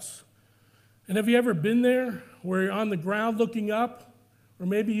ourselves. And have you ever been there where you're on the ground looking up? Or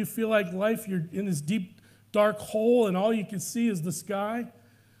maybe you feel like life, you're in this deep, dark hole and all you can see is the sky.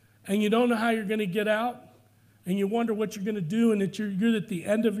 And you don't know how you're going to get out. And you wonder what you're going to do, and that you're at the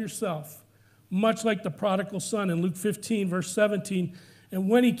end of yourself. Much like the prodigal son in Luke 15, verse 17. "And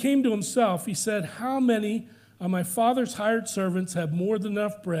when he came to himself, he said, 'How many of my father's hired servants have more than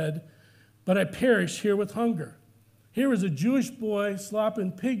enough bread, but I perish here with hunger?'" Here is a Jewish boy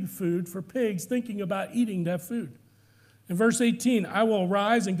slopping pig food for pigs, thinking about eating that food. In verse 18, "I will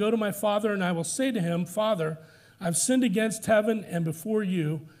arise and go to my father, and I will say to him, 'Father, I've sinned against heaven and before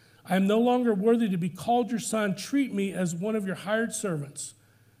you. I am no longer worthy to be called your son. Treat me as one of your hired servants.'"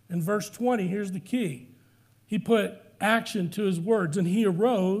 In verse 20, here's the key. He put action to his words, and he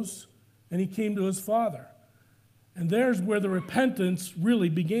arose and he came to his father. And there's where the repentance really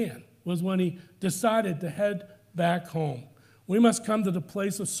began, was when he decided to head back home. We must come to the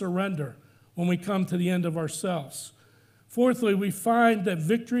place of surrender when we come to the end of ourselves. Fourthly, we find that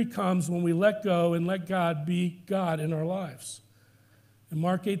victory comes when we let go and let God be God in our lives. In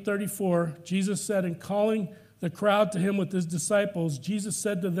Mark 8:34, Jesus said, in calling the crowd to him with his disciples, Jesus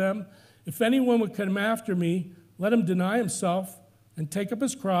said to them, "If anyone would come after me, let him deny himself and take up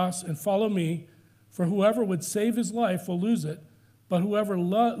his cross and follow me. For whoever would save his life will lose it, but whoever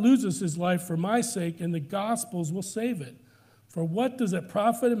loses his life for my sake and the gospel's will save it. For what does it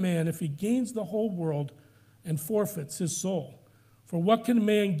profit a man if he gains the whole world and forfeits his soul? For what can a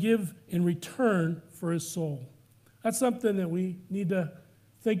man give in return for his soul?" That's something that we need to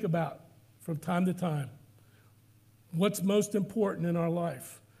think about from time to time. What's most important in our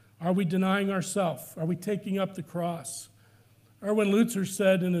life? Are we denying ourselves? Are we taking up the cross? Erwin Lutzer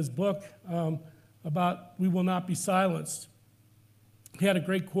said in his book about "We Will Not Be Silenced," he had a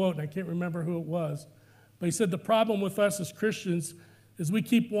great quote, and I can't remember who it was, but he said, "The problem with us as Christians is we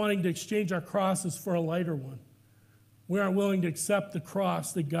keep wanting to exchange our crosses for a lighter one. We aren't willing to accept the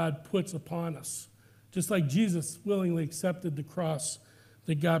cross that God puts upon us, just like Jesus willingly accepted the cross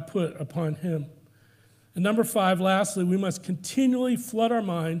that God put upon him." And number 5, lastly, we must continually flood our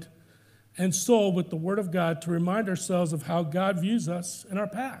mind and soul with the Word of God to remind ourselves of how God views us in our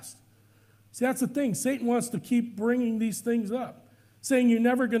past. See, that's the thing. Satan wants to keep bringing these things up, saying you're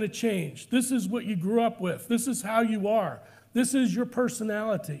never going to change. This is what you grew up with. This is how you are. This is your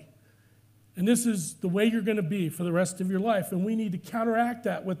personality. And this is the way you're going to be for the rest of your life. And we need to counteract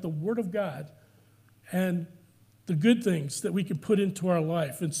that with the Word of God and the good things that we can put into our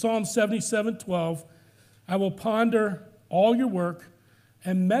life. In Psalm 77:12, "I will ponder all your work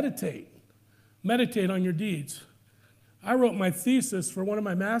and meditate on your deeds." I wrote my thesis for one of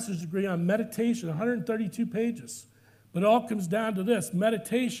my master's degree on meditation, 132 pages. But it all comes down to this.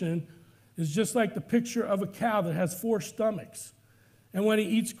 Meditation is just like the picture of a cow that has 4 stomachs. And when he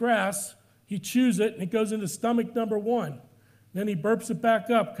eats grass, he chews it, and it goes into stomach number 1. Then he burps it back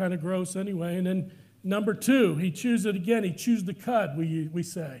up, kind of gross anyway. And then number 2, he chews it again. He chews the cud, we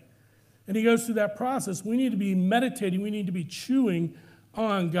say. And he goes through that process. We need to be meditating. We need to be chewing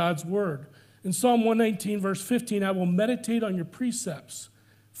on God's word. In Psalm 119, verse 15, I will meditate on your precepts,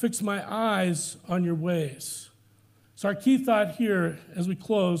 fix my eyes on your ways. So our key thought here as we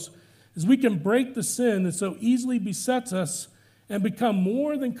close is we can break the sin that so easily besets us and become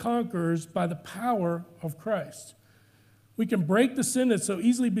more than conquerors by the power of Christ. We can break the sin that so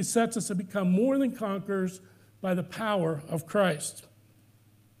easily besets us and become more than conquerors by the power of Christ.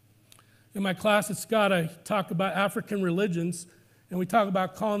 In my class at Scott, I talk about African religions, and we talk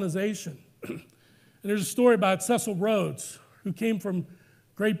about colonization. And there's a story about Cecil Rhodes, who came from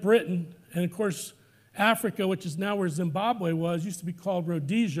Great Britain, and of course, Africa, which is now where Zimbabwe was, used to be called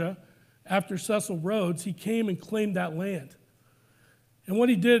Rhodesia. After Cecil Rhodes, he came and claimed that land. And what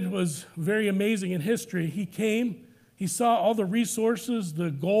he did was very amazing in history. He came, he saw all the resources, the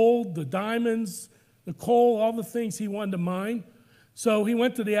gold, the diamonds, the coal, all the things he wanted to mine. So he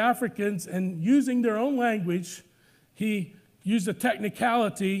went to the Africans, and using their own language, he used a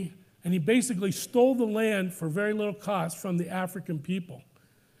technicality, and he basically stole the land for very little cost from the African people.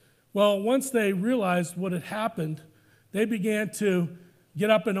 Well, once they realized what had happened, they began to get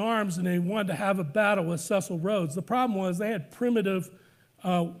up in arms, and they wanted to have a battle with Cecil Rhodes. The problem was they had primitive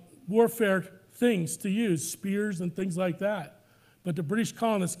warfare things to use, spears and things like that. But the British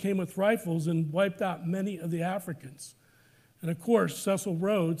colonists came with rifles and wiped out many of the Africans. And of course, Cecil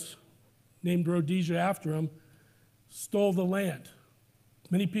Rhodes, named Rhodesia after him, stole the land.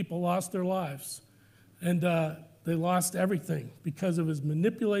 Many people lost their lives, and they lost everything because of his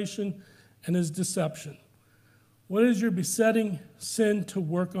manipulation and his deception. What is your besetting sin to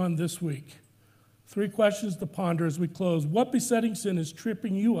work on this week? 3 questions to ponder as we close. What besetting sin is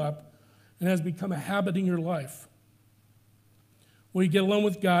tripping you up and has become a habit in your life? Will you get alone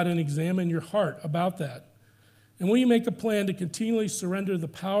with God and examine your heart about that? And will you make a plan to continually surrender the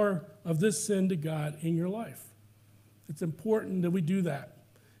power of this sin to God in your life? It's important that we do that.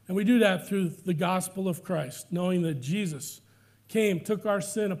 And we do that through the gospel of Christ, knowing that Jesus came, took our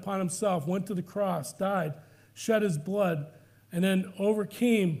sin upon himself, went to the cross, died, shed his blood, and then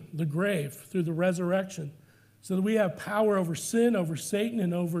overcame the grave through the resurrection, so that we have power over sin, over Satan,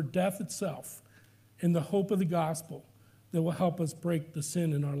 and over death itself in the hope of the gospel that will help us break the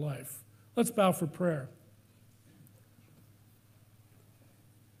sin in our life. Let's bow for prayer.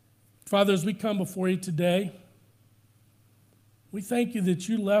 Father, as we come before you today, we thank you that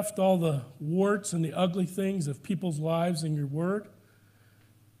you left all the warts and the ugly things of people's lives in your word.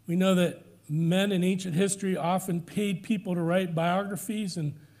 We know that men in ancient history often paid people to write biographies,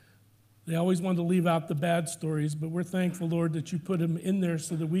 and they always wanted to leave out the bad stories, but we're thankful, Lord, that you put them in there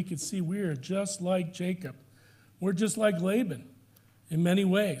so that we could see we are just like Jacob. We're just like Laban in many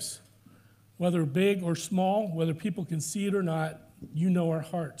ways. Whether big or small, whether people can see it or not, you know our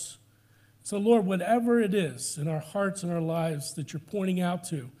hearts. So, Lord, whatever it is in our hearts and our lives that you're pointing out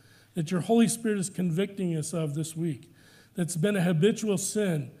to, that your Holy Spirit is convicting us of this week, that's been a habitual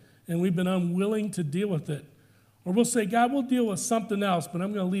sin, and we've been unwilling to deal with it. Or we'll say, God, we'll deal with something else, but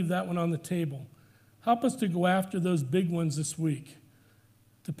I'm going to leave that one on the table. Help us to go after those big ones this week,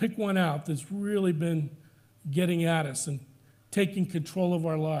 to pick one out that's really been getting at us and taking control of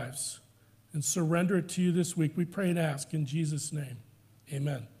our lives, and surrender it to you this week. We pray and ask in Jesus' name.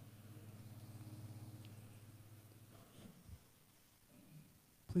 Amen.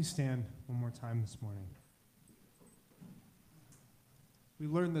 Please stand one more time this morning. We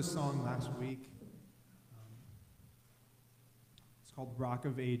learned this song last week. It's called Rock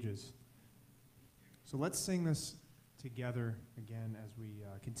of Ages. So let's sing this together again as we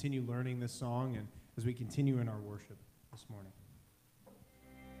continue learning this song and as we continue in our worship this morning.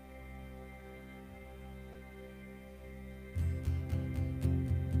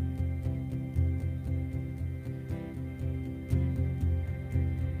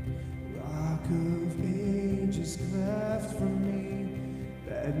 Of ages cleft from me,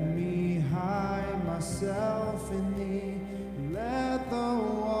 let me hide myself in thee. Let the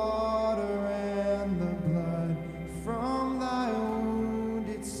water and the blood from thy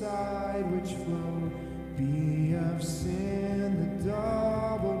wounded side which flow be of sin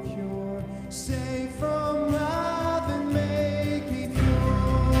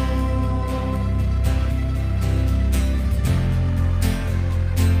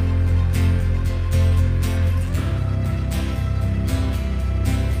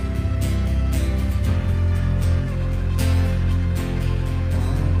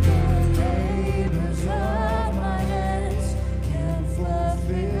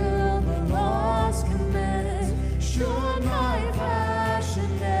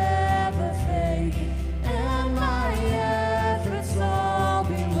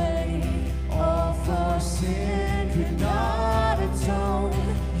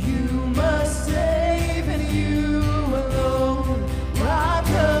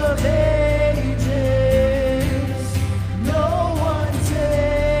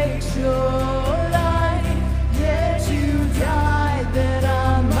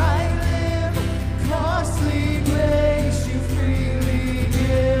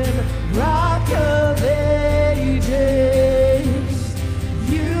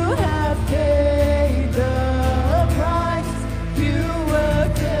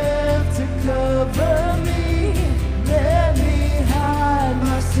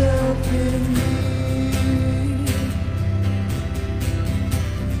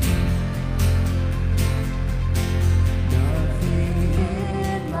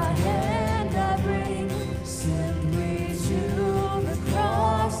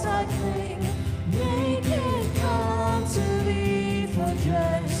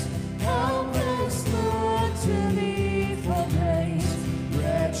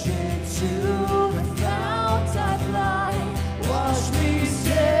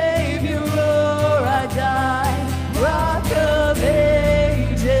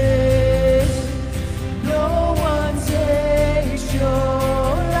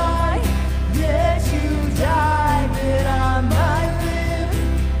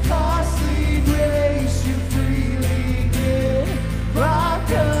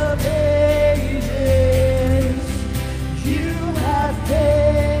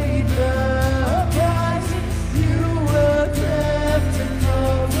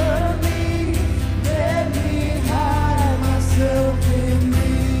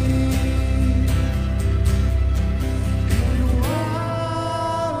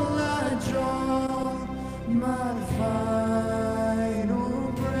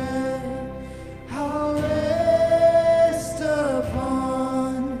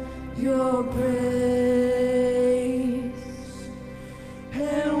your grace.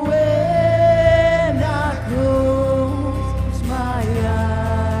 And when I close my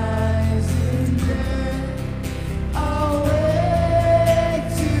eyes in bed, I'll wait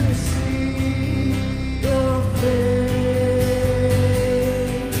to see your face.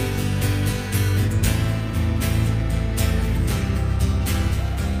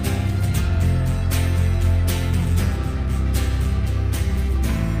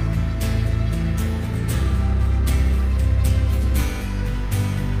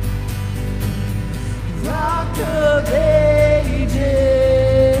 Rock of ages,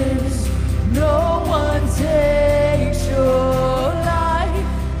 no one takes your life,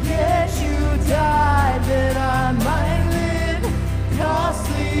 yet you died that I might live.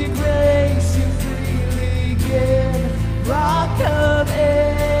 Costly grace you freely give. Rock of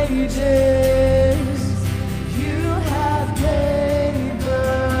ages, you have paid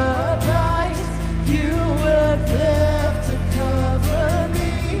the price. You were left to cover me.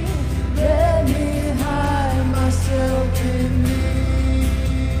 Let me hide myself in me.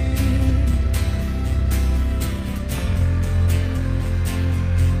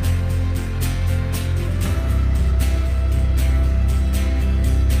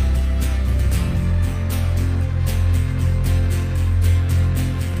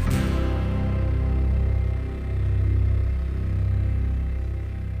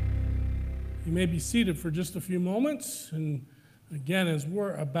 You may be seated for just a few moments. And again, as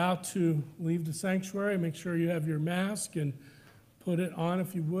we're about to leave the sanctuary, make sure you have your mask and put it on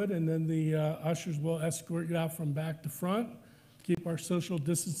if you would. And then the ushers will escort you out from back to front. Keep our social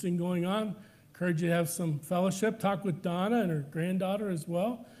distancing going on. Encourage you to have some fellowship. Talk with Donna and her granddaughter as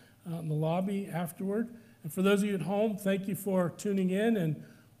well out in the lobby afterward. And for those of you at home, thank you for tuning in and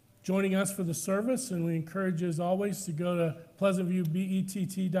joining us for the service. And we encourage you, as always, to go to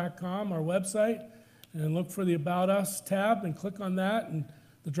pleasantviewbett.com, our website, and look for the About Us tab and click on that. And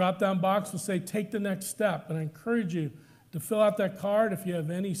the drop-down box will say, take the next step. And I encourage you to fill out that card if you have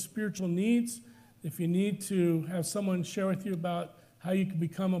any spiritual needs, if you need to have someone share with you about how you can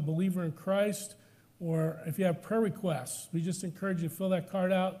become a believer in Christ, or if you have prayer requests. We just encourage you to fill that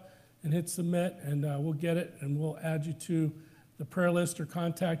card out and hit submit, and we'll get it, and we'll add you to the prayer list or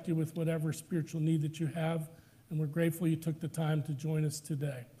contact you with whatever spiritual need that you have. And we're grateful you took the time to join us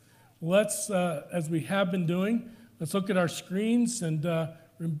today. Let's, as we have been doing, let's look at our screens and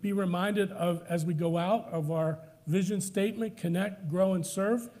be reminded of, as we go out, of our vision statement: connect, grow, and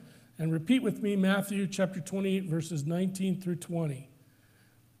serve. And repeat with me Matthew chapter 28, verses 19 through 20.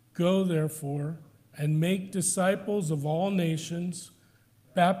 Go, therefore, and make disciples of all nations,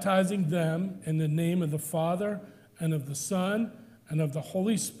 baptizing them in the name of the Father and of the Son and of the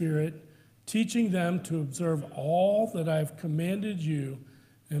Holy Spirit, teaching them to observe all that I have commanded you.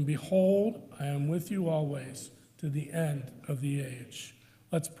 And behold, I am with you always to the end of the age.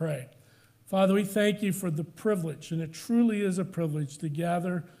 Let's pray. Father, we thank you for the privilege, and it truly is a privilege, to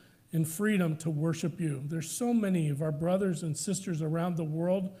gather in freedom to worship you. There's so many of our brothers and sisters around the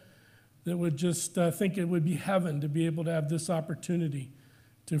world that would just think it would be heaven to be able to have this opportunity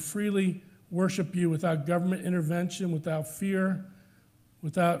to freely worship you without government intervention, without fear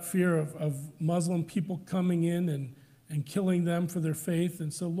of Muslim people coming in and killing them for their faith.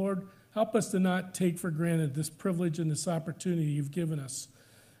 And so, Lord, help us to not take for granted this privilege and this opportunity you've given us.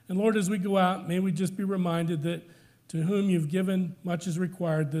 And Lord, as we go out, may we just be reminded that to whom you've given, much is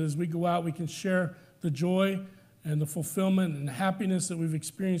required, that as we go out, we can share the joy and the fulfillment and happiness that we've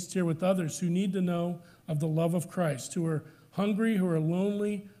experienced here with others who need to know of the love of Christ, who are hungry, who are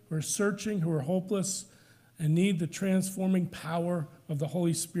lonely, who are searching, who are hopeless, and need the transforming power of the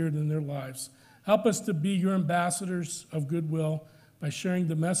Holy Spirit in their lives. Help us to be your ambassadors of goodwill by sharing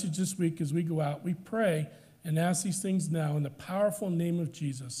the message this week as we go out. We pray and ask these things now in the powerful name of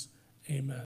Jesus. Amen.